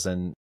themselves,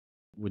 and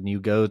when you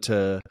go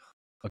to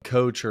a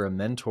coach or a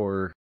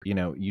mentor, you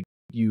know,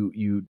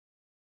 you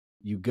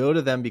go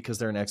to them because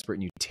they're an expert,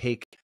 and you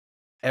take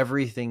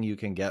everything you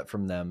can get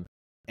from them.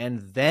 And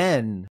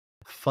then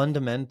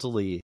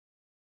fundamentally,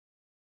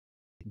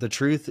 the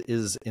truth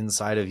is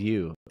inside of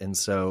you. And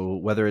so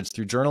whether it's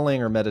through journaling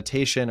or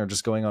meditation or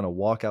just going on a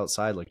walk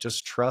outside, like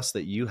just trust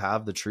that you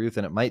have the truth,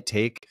 and it might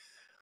take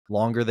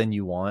longer than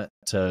you want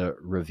to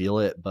reveal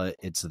it, but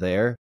it's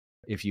there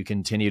if you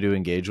continue to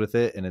engage with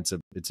it. And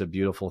it's a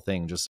beautiful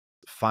thing. Just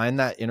find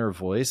that inner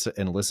voice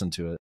and listen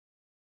to it.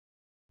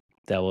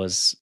 That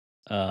was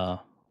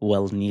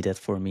well needed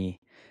for me.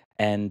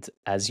 And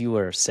as you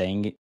were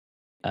saying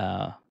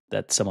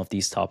that some of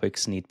these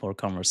topics need more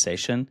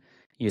conversation,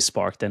 you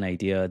sparked an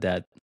idea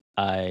that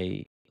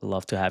I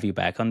love to have you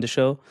back on the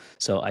show.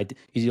 So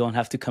you don't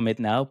have to commit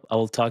now. I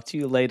will talk to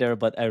you later,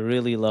 but I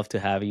really love to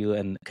have you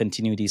and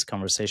continue these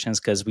conversations,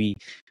 because we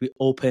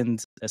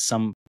opened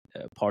some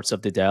parts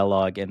of the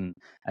dialogue, and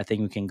I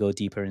think we can go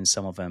deeper in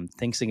some of them.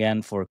 Thanks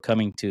again for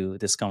coming to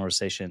this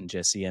conversation,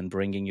 Jesse, and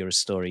bringing your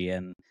story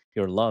and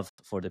your love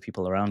for the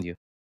people around you.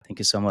 Thank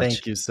you so much.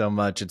 Thank you so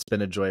much. It's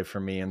been a joy for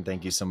me, and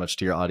thank you so much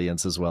to your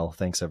audience as well.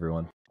 Thanks,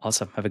 everyone.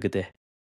 Awesome. Have a good day.